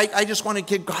just want to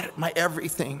give God my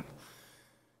everything.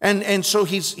 And so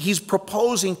he's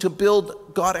proposing to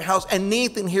build God a house. And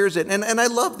Nathan hears it. And I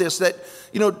love this, that,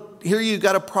 here you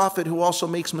got a prophet who also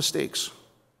makes mistakes.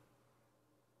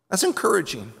 That's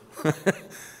encouraging.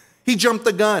 He jumped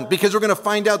the gun, because we're going to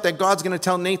find out that God's going to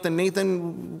tell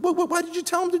Nathan, why did you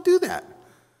tell him to do that?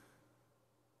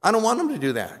 I don't want him to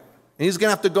do that. And he's going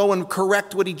to have to go and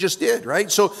correct what he just did,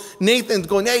 right? So Nathan's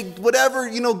going, hey, whatever,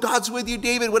 God's with you,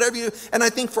 David, whatever you. And I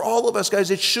think for all of us,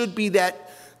 guys, it should be that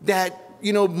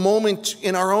moment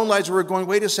in our own lives where we're going,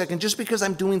 wait a second, just because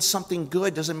I'm doing something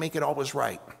good doesn't make it always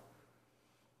right.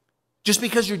 Just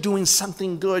because you're doing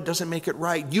something good doesn't make it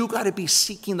right. You got to be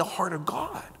seeking the heart of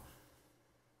God.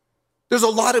 There's a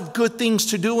lot of good things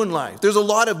to do in life. There's a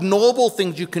lot of noble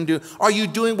things you can do. Are you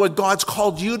doing what God's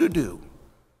called you to do?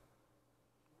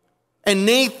 And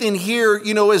Nathan here,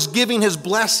 is giving his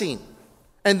blessing.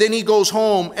 And then he goes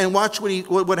home, and watch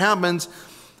what happens.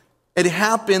 It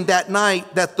happened that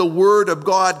night that the word of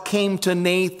God came to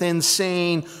Nathan,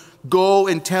 saying, go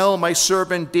and tell my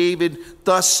servant David,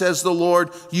 thus says the Lord,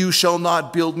 you shall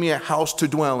not build me a house to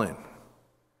dwell in.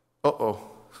 Uh-oh.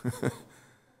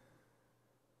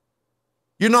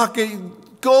 You're not going to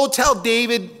go tell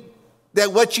David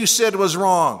that what you said was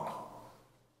wrong.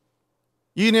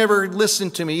 You never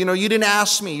listened to me. You didn't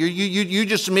ask me. You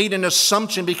just made an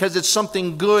assumption because it's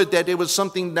something good, that it was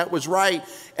something that was right.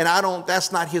 And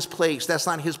that's not his place. That's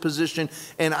not his position.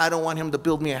 And I don't want him to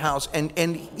build me a house. And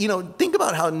think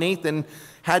about how Nathan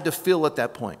had to feel at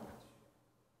that point.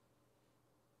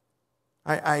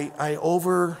 I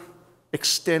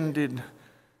overextended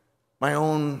my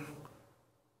own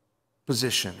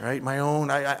position, right?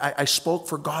 I spoke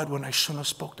for God when I shouldn't have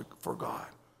spoken for God.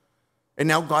 And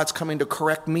now God's coming to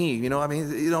correct me.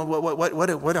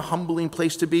 What a humbling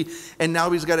place to be. And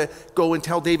now he's got to go and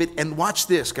tell David. And watch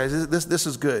this, guys. This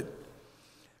is good.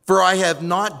 For I have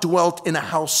not dwelt in a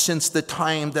house since the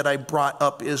time that I brought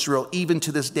up Israel, even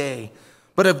to this day,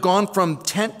 but have gone from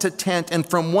tent to tent and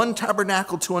from one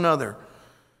tabernacle to another.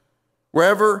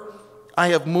 Wherever I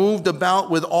have moved about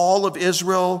with all of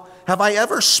Israel, have I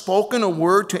ever spoken a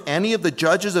word to any of the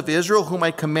judges of Israel whom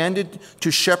I commanded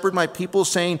to shepherd my people,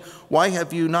 saying, why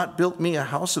have you not built me a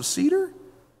house of cedar?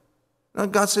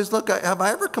 And God says, look, have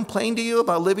I ever complained to you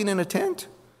about living in a tent?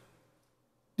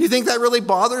 Do you think that really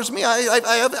bothers me?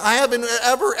 I haven't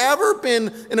ever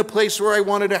been in a place where I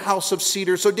wanted a house of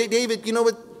cedar. So David, you know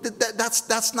what?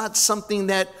 That's not something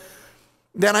that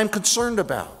I'm concerned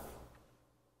about.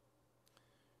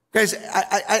 Guys,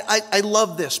 I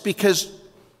love this, because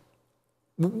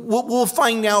we'll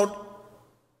find out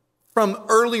from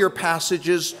earlier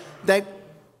passages that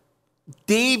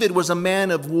David was a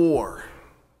man of war.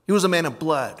 He was a man of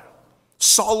blood.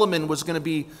 Solomon was going to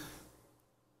be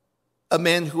a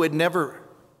man who had never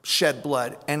shed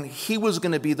blood, and he was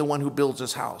going to be the one who builds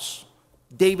his house.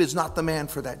 David's not the man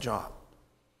for that job.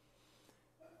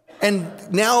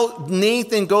 And now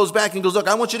Nathan goes back and goes, look,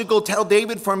 I want you to go tell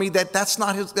David for me that that's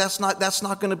not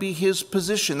going to be his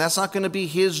position. That's not going to be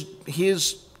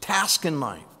his task in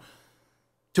life,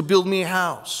 to build me a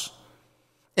house.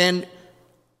 And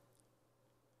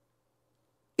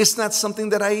it's not something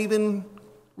that I even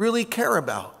really care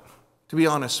about, to be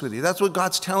honest with you. That's what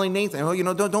God's telling Nathan.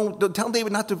 Oh, don't tell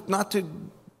David not to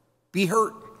be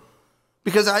hurt,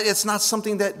 because it's not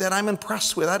something that I'm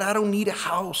impressed with. I don't need a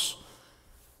house.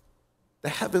 The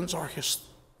heavens are his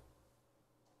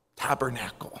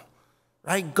tabernacle,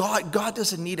 right? God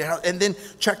doesn't need a house. And then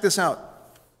check this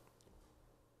out.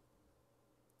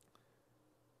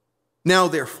 Now,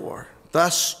 therefore,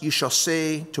 thus you shall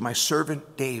say to my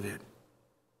servant David,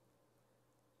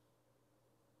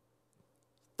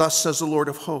 thus says the Lord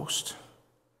of hosts,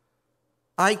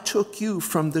 I took you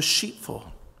from the sheepfold,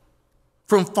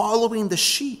 from following the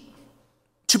sheep,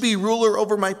 to be ruler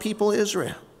over my people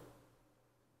Israel.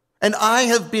 And I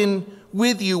have been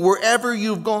with you wherever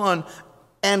you've gone,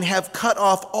 and have cut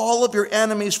off all of your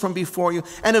enemies from before you,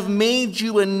 and have made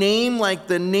you a name like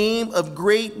the name of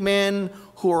great men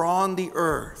who are on the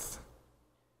earth.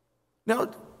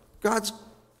 Now, God's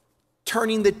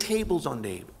turning the tables on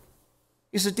David.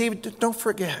 He said, David, don't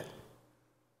forget,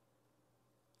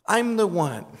 I'm the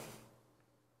one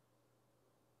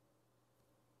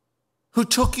who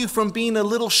took you from being a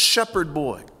little shepherd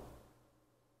boy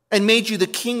and made you the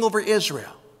king over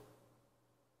Israel.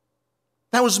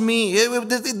 That was me.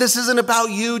 This isn't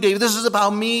about you, David. This is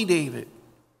about me, David.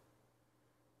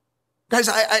 Guys,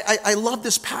 I love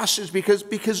this passage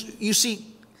because you see,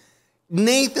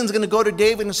 Nathan's going to go to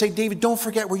David and say, David, don't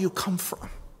forget where you come from.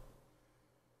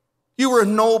 You were a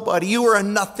nobody. You were a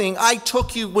nothing. I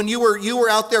took you when you were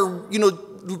out there,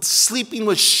 sleeping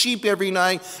with sheep every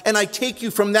night, and I take you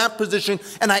from that position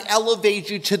and I elevate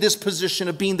you to this position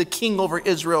of being the king over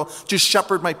Israel to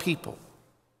shepherd my people.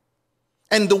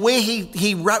 And the way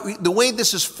the way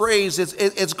this is phrased,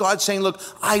 it's God saying, look,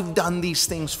 I've done these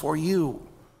things for you.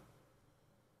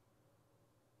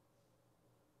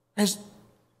 As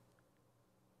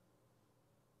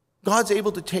God's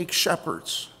able to take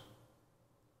shepherds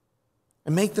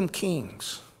and make them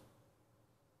kings.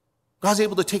 God's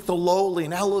able to take the lowly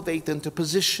and elevate them to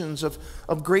positions of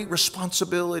great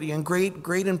responsibility and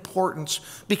great importance,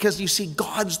 because you see,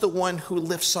 God's the one who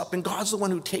lifts up and God's the one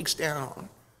who takes down.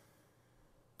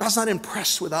 God's not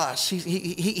impressed with us.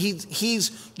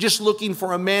 He's just looking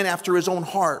for a man after his own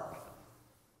heart.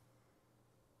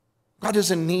 God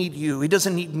doesn't need you. He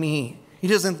doesn't need me. He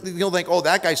doesn't think, oh,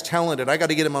 that guy's talented. I got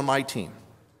to get him on my team.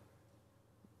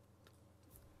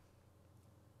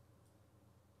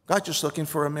 God's just looking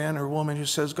for a man or woman who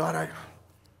says, God,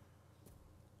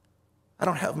 I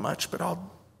don't have much, but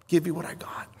I'll give you what I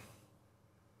got.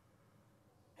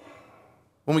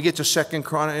 When we get to 2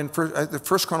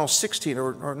 Chronicles 16,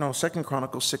 or 2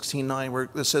 Chronicles 16:9, where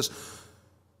it says,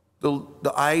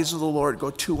 the eyes of the Lord go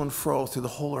to and fro through the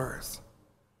whole earth,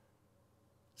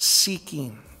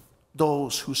 seeking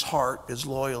those whose heart is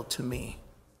loyal to me,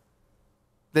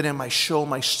 that I might show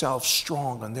myself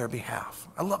strong on their behalf.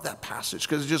 I love that passage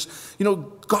because it's just,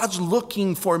 God's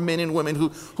looking for men and women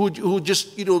who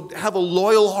just, have a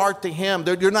loyal heart to him.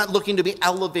 They're not looking to be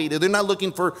elevated. They're not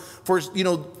looking for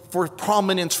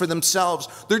prominence for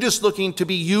themselves. They're just looking to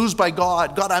be used by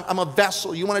God. God, I'm a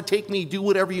vessel. You want to take me, do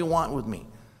whatever you want with me.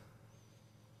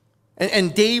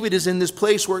 And David is in this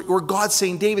place where God's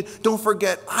saying, David, don't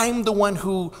forget, I'm the one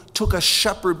who took a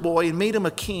shepherd boy and made him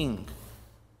a king.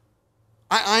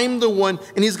 I'm the one,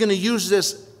 and he's going to use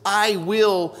this I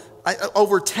will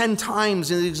over 10 times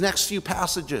in these next few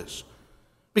passages.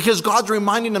 Because God's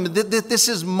reminding them that this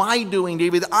is my doing,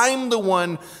 David. I'm the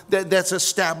one that's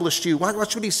established you.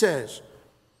 Watch what he says.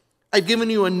 I've given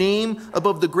you a name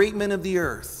above the great men of the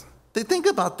earth. Think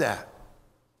about that.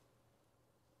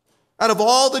 Out of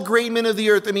all the great men of the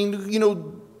earth,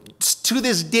 to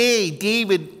this day,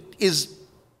 David is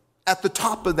at the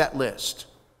top of that list.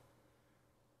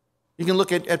 You can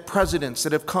look at presidents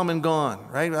that have come and gone,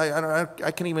 right?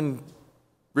 I can't even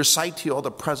recite to you all the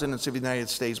presidents of the United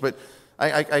States, but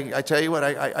I tell you what,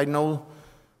 I know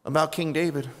about King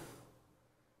David.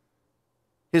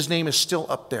 His name is still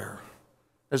up there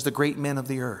as the great men of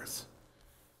the earth.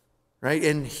 Right?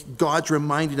 And God's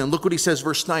reminding them. Look what he says,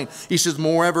 verse 9. He says,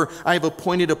 moreover, I have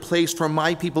appointed a place for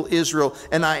my people Israel,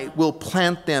 and I will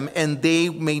plant them, and they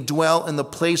may dwell in the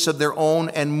place of their own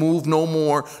and move no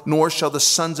more, nor shall the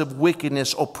sons of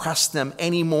wickedness oppress them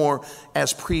any more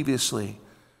as previously.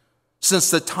 Since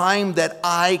the time that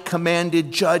I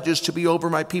commanded judges to be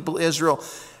over my people Israel,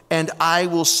 and I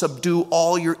will subdue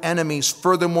all your enemies.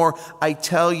 Furthermore, I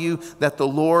tell you that the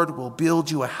Lord will build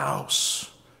you a house.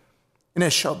 And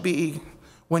it shall be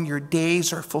when your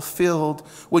days are fulfilled,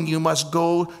 when you must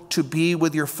go to be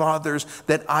with your fathers,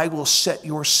 that I will set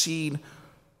your seed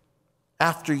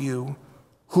after you,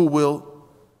 who will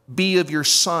be of your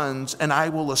sons, and I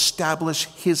will establish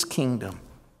his kingdom.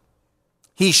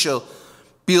 He shall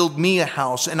build me a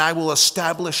house, and I will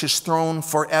establish his throne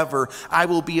forever. I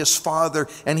will be his father,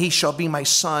 and he shall be my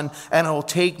son, and I will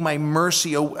take my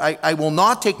mercy. I will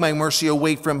not take my mercy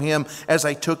away from him, as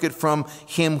I took it from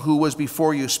him who was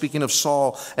before you, speaking of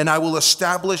Saul. And I will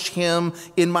establish him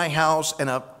in my house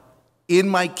and in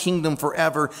my kingdom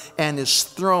forever, and his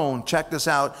throne, check this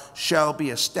out, shall be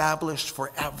established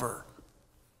forever.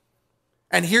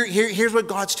 And here's what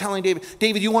God's telling David.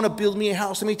 David, you want to build me a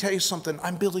house? Let me tell you something.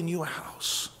 I'm building you a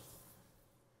house.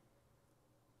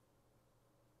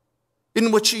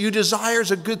 In what you desire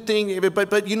is a good thing, David,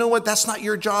 but you know what? That's not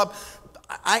your job.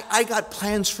 I got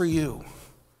plans for you.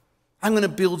 I'm going to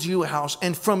build you a house.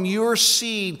 And from your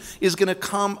seed is going to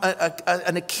come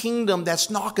a kingdom that's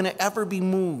not going to ever be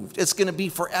moved. It's going to be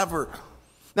forever.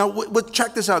 Now,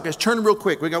 check this out, guys. Turn real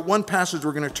quick. We got one passage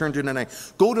we're going to turn to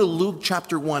tonight. Go to Luke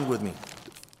chapter 1 with me.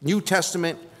 New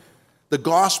Testament, the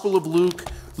Gospel of Luke.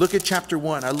 Look at chapter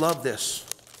 1. I love this.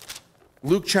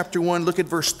 Luke chapter 1, look at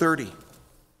verse 30.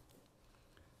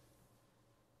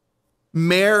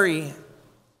 Mary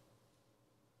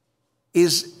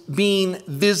is being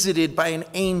visited by an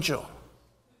angel.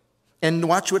 And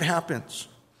watch what happens.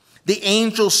 The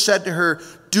angel said to her,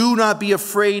 do not be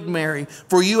afraid, Mary,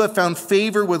 for you have found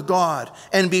favor with God.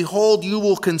 And behold, you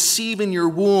will conceive in your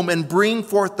womb and bring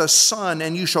forth a son,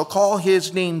 and you shall call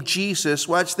his name Jesus.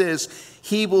 Watch this.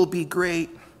 He will be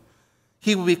great.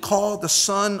 He will be called the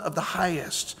Son of the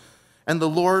Highest. And the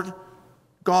Lord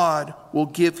God will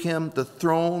give him the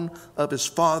throne of his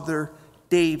father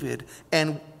David,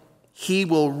 and he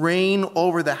will reign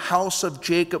over the house of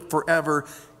Jacob forever.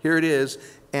 Here it is.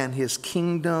 And his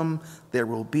kingdom there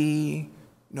will be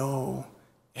no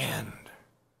end.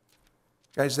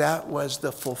 Guys, that was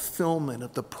the fulfillment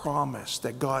of the promise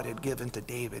that God had given to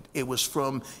David. It was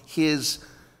from his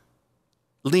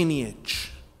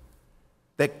lineage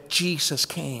that Jesus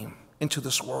came into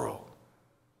this world.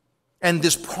 And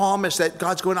this promise that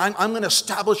God's going, I'm going to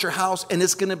establish your house, and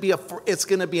it's going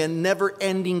to be a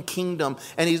never-ending kingdom.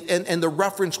 And the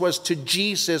reference was to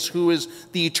Jesus, who is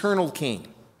the eternal King.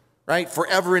 Right?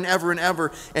 Forever and ever and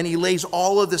ever. And he lays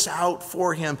all of this out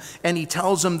for him. And he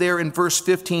tells him there in verse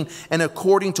 15, and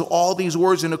according to all these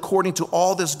words and according to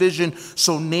all this vision,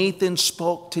 so Nathan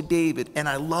spoke to David. And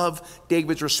I love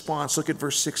David's response. Look at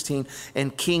verse 16.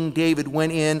 And King David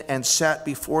went in and sat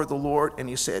before the Lord, and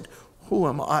he said, who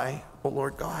am I, O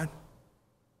Lord God?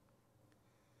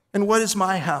 And what is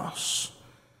my house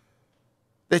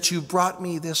that you brought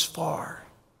me this far?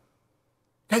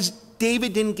 Guys,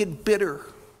 David didn't get bitter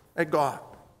at God.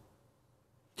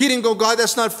 He didn't go, God,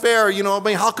 that's not fair. You know, I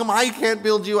mean, how come I can't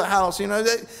build you a house? You know,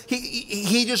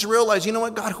 he just realized, you know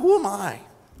what, God, who am I?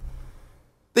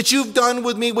 That you've done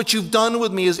with me what you've done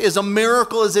with me is a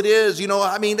miracle as it is. You know,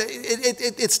 I mean,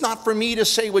 it's not for me to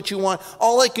say what you want.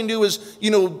 All I can do is,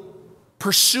 you know,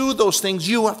 pursue those things.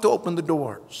 You have to open the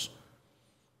doors.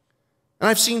 And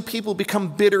I've seen people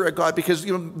become bitter at God because,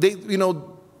 you know, they, you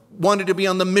know, wanted to be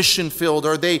on the mission field,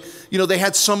 or they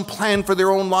had some plan for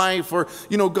their own life, or,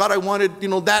 you know, God, I wanted, you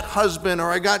know, that husband, or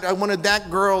I wanted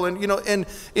that girl, and, you know, and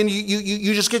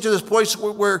you just get to this place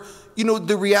where, you know,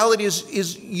 the reality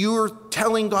is you're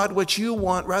telling God what you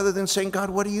want rather than saying, God,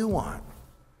 what do you want?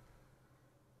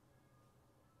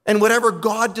 And whatever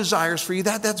God desires for you,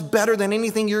 that's better than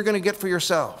anything you're going to get for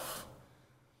yourself.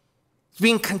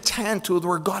 Being content with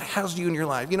where God has you in your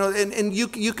life, you know, and you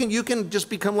can just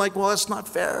become like, well, that's not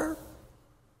fair.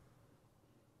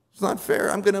 It's not fair.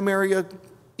 I'm going to marry an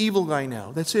evil guy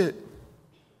now. That's it.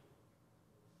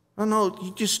 No,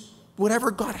 you just, whatever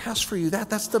God has for you,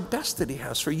 that's the best that he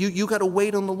has for you. You got to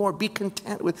wait on the Lord. Be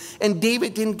content with. And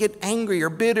David didn't get angry or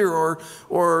bitter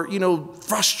or you know,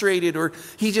 frustrated, or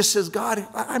he just says, God,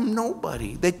 I'm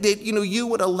nobody. That you know, you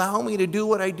would allow me to do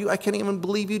what I do. I can't even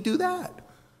believe you do that.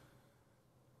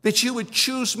 That you would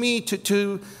choose me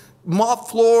to mop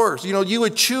floors. You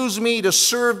would choose me to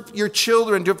serve your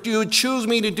children. You would choose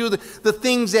me to do the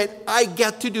things that I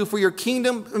get to do for your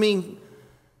kingdom. I mean,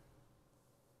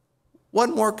 what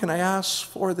more can I ask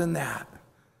for than that?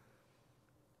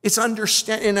 It's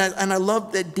understanding, and I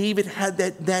love that David had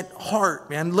that heart,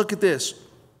 man. Look at this.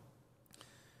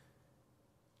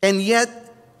 And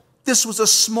yet, this was a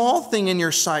small thing in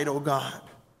your sight, O God.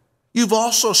 You've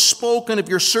also spoken of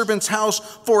your servant's house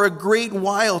for a great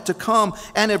while to come,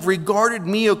 and have regarded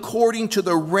me according to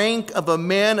the rank of a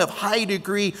man of high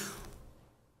degree,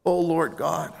 O Lord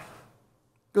God.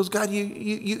 He goes, God,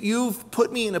 you've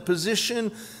put me in a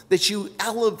position that you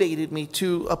elevated me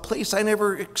to a place I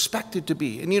never expected to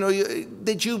be. And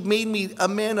that you've made me a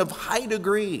man of high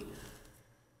degree.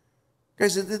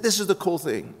 Guys, this is the cool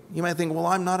thing. You might think, well,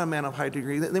 I'm not a man of high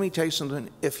degree. Let me tell you something.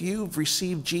 If you've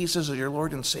received Jesus as your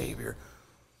Lord and Savior,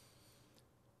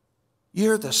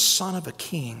 you're the son of a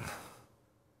king.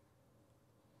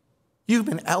 You've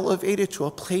been elevated to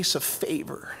a place of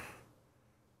favor.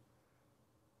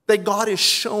 That God has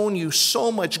shown you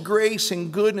so much grace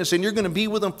and goodness, and you're going to be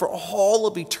with him for all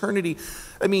of eternity.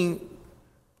 I mean,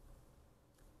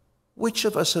 which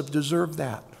of us have deserved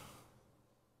that?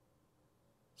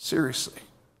 Seriously.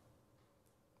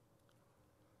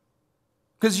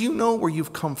 Because you know where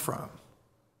you've come from.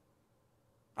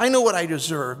 I know what I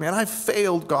deserve, man. I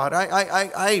failed God.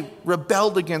 I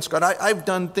rebelled against God. I've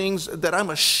done things that I'm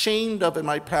ashamed of in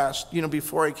my past,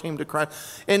 before I came to Christ.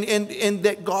 And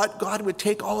that God would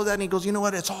take all of that and he goes, you know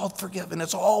what? It's all forgiven.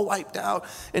 It's all wiped out.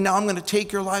 And now I'm going to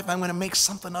take your life. I'm going to make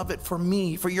something of it for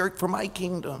me, for my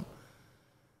kingdom.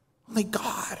 Only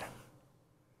God.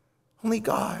 Only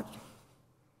God.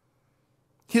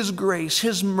 His grace,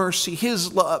 his mercy,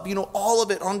 his love, all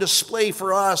of it on display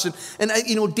for us.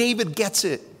 And David gets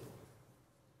it.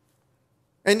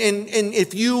 And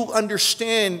if you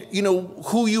understand,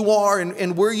 who you are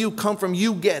and where you come from,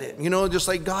 you get it. Just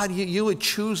like, God, you would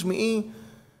choose me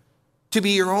to be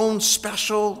your own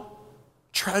special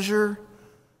treasure.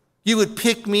 You would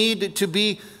pick me to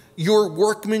be your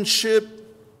workmanship.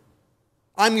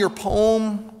 I'm your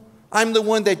poem. I'm the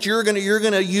one that you're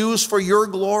gonna use for your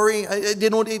glory.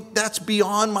 That's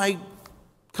beyond my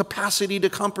capacity to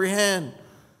comprehend.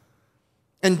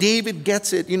 And David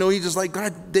gets it. He's just like,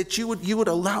 God, that you would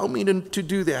allow me to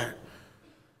do that.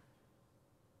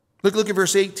 Look at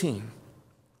verse 18.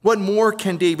 What more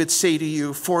can David say to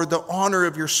you for the honor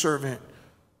of your servant?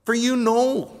 For you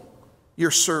know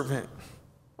your servant,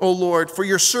 O Lord, for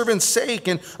your servant's sake,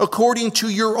 and according to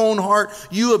your own heart,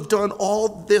 you have done all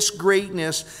this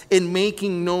greatness in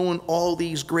making known all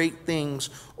these great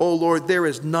things. O Lord, there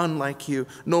is none like you,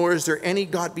 nor is there any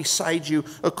God beside you,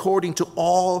 according to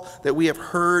all that we have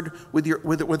heard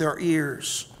with our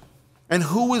ears. And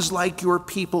who is like your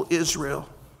people Israel,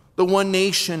 the one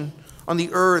nation on the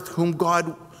earth whom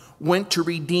God went to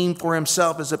redeem for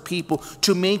himself as a people,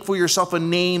 to make for yourself a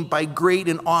name by great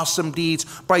and awesome deeds,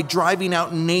 by driving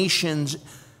out nations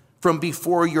from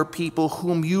before your people,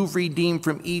 whom you've redeemed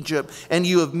from Egypt. And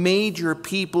you have made your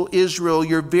people Israel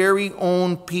your very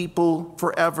own people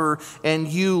forever. And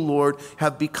you, Lord,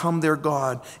 have become their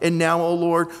God. And now, O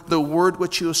Lord, the word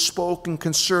which you have spoken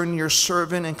concerning your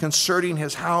servant and concerning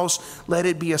his house, let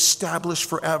it be established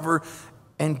forever.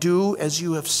 And do as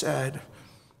you have said.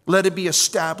 Let it be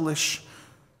established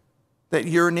that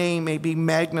your name may be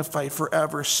magnified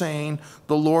forever, saying,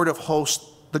 the Lord of hosts,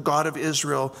 the God of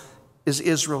Israel, is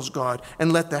Israel's God.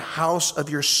 And let the house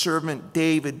of your servant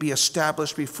David be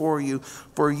established before you.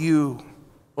 For you,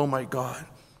 O my God,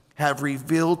 have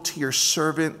revealed to your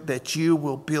servant that you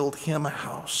will build him a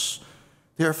house.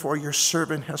 Therefore your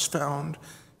servant has found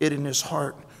it in his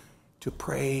heart to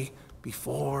pray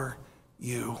before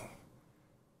you.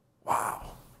 Wow.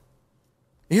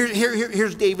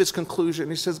 Here's David's conclusion.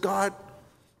 He says, God,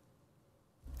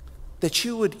 that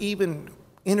you would even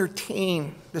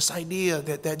entertain this idea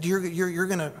that you're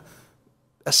going to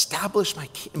establish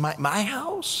my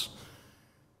house,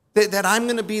 that I'm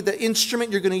going to be the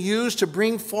instrument you're going to use to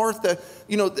bring forth a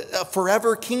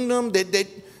forever kingdom. That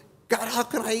God, how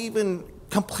can I even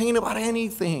complain about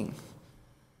anything?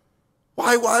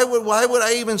 Why would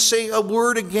I even say a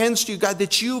word against you, God,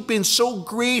 that you've been so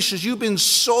gracious, you've been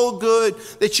so good,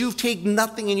 that you take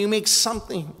nothing and you make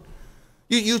something.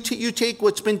 You take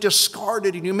what's been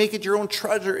discarded and you make it your own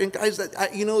treasure. And guys,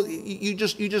 you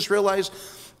just realize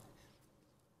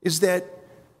is that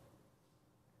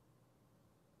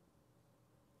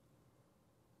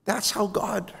that's how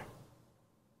God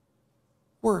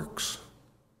works.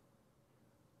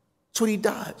 That's what he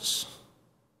does.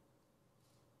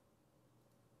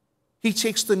 He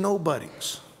takes the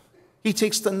nobodies. He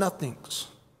takes the nothings.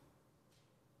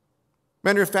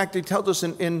 Matter of fact, he tells us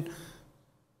in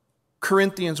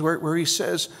Corinthians where he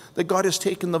says that God has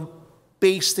taken the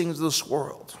base things of this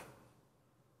world,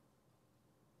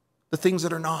 the things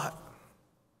that are not,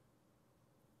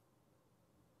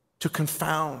 to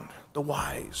confound the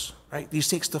wise, right? He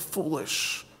takes the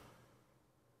foolish,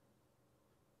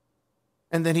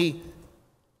 and then he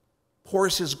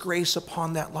pours his grace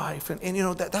upon that life. And you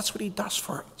know, that's what he does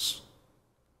for us.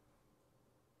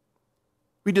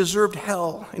 We deserved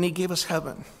hell, and he gave us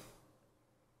heaven.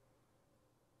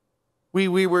 We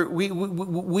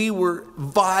were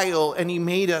vile, and he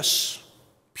made us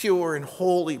pure and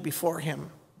holy before him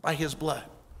by his blood.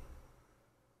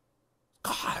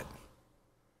 God.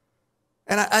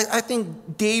 And I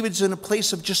think David's in a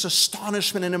place of just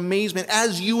astonishment and amazement,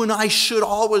 as you and I should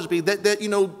always be, that you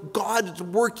know, God's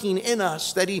working in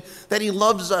us, that he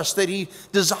loves us, that he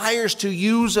desires to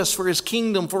use us for his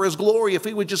kingdom, for his glory. If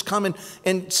we would just come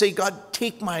and say, God,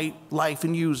 take my life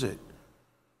and use it.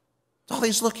 That's all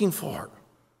he's looking for.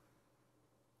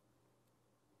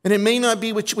 And it may not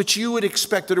be what you would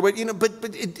expect, or what, you know, but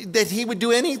that he would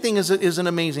do anything is an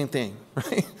amazing thing,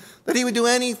 right? That he would do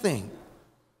anything.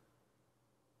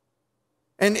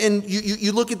 And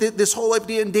you look at this whole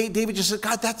idea, and David just said,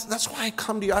 God, that's why I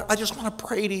come to you. I just want to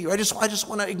pray to you. I just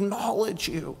want to acknowledge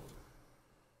you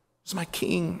as my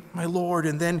King, my Lord.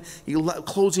 And then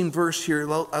closing verse here,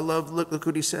 I love, look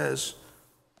what he says.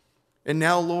 And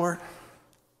now, Lord,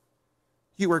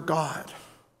 you are God,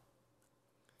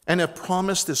 and have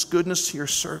promised this goodness to your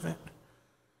servant.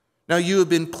 Now you have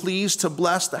been pleased to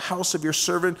bless the house of your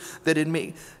servant, that it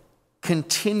may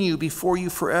continue before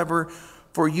you forever.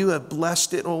 For you have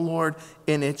blessed it, O Lord,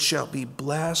 and it shall be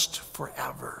blessed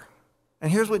forever. And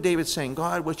here's what David's saying.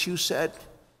 God, what you said,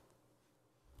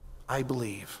 I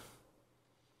believe.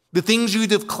 The things you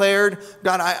declared,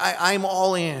 God, I'm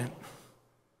all in.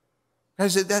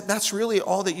 Guys, that's really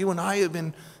all that you and I have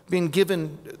been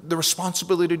given the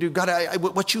responsibility to do. God,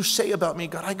 what you say about me,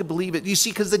 God, I can believe it. You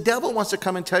see, because the devil wants to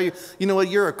come and tell you, you know what,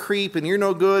 you're a creep, and you're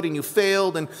no good, and you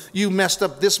failed, and you messed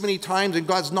up this many times, and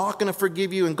God's not going to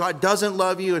forgive you, and God doesn't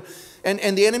love you.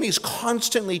 And the enemy's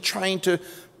constantly trying to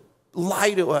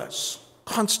lie to us,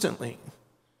 constantly.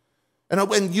 And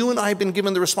when you and I have been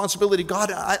given the responsibility,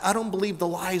 God, I don't believe the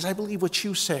lies. I believe what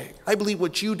you say. I believe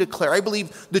what you declare. I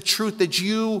believe the truth that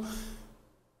you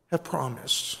have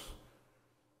promised.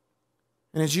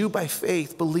 And as you, by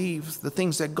faith, believe the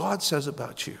things that God says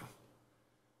about you,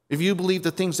 if you believe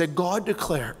the things that God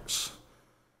declares,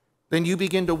 then you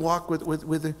begin to walk with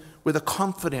a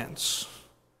confidence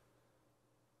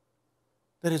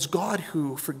that it's God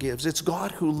who forgives. It's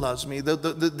God who loves me.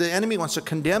 The enemy wants to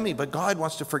condemn me, but God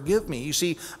wants to forgive me. You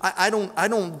see, I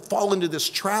don't fall into this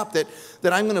trap that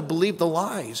I'm going to believe the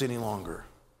lies any longer.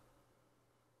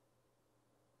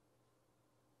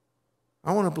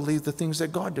 I want to believe the things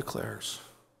that God declares.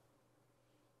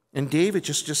 And David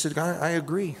just said, God, I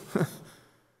agree.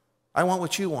 I want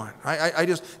what you want. I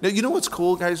just, now, you know what's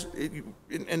cool, guys?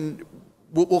 And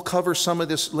we'll cover some of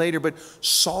this later, but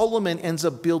Solomon ends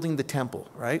up building the temple,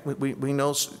 right? We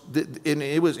know, and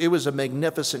it was a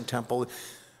magnificent temple.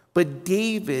 But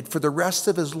David, for the rest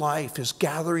of his life, is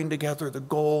gathering together the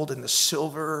gold and the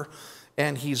silver,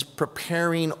 and he's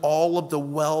preparing all of the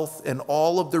wealth and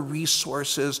all of the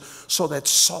resources so that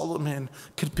Solomon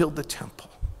could build the temple.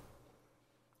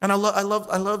 And I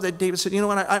love that David said, you know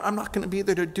what, I'm not going to be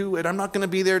there to do it. I'm not going to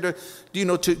be there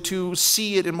to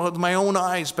see it with my own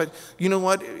eyes. But you know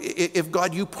what, if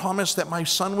God, you promised that my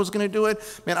son was going to do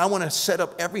it, man, I want to set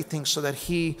up everything so that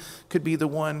he could be the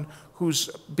one who's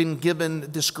been given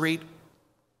this great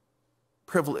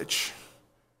privilege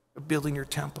of building your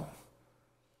temple.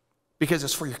 Because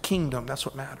it's for your kingdom, that's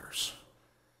what matters.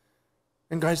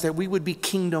 And guys, that we would be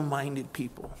kingdom-minded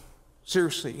people.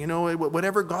 Seriously, you know,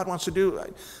 whatever God wants to do.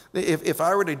 If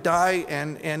I were to die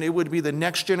and it would be the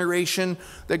next generation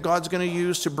that God's going to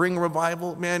use to bring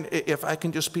revival, man, if I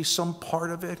can just be some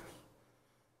part of it,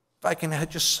 if I can have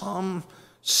just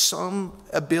some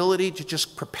ability to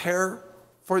just prepare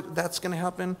for that's going to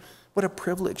happen, what a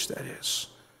privilege that is.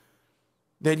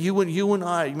 That you and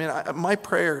I, man, my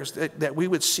prayer is that we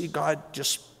would see God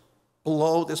just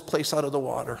blow this place out of the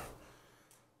water.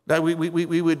 That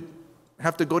we would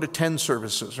have to go to 10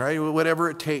 services, right? Whatever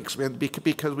it takes, man,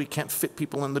 because we can't fit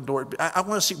people in the door. I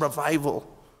want to see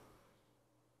revival.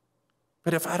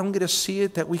 But if I don't get to see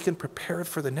it, that we can prepare it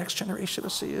for the next generation to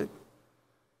see it,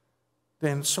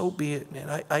 then so be it,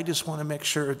 man. I just want to make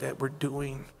sure that we're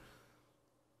doing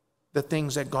the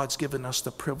things that God's given us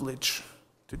the privilege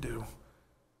to do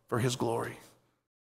for his glory.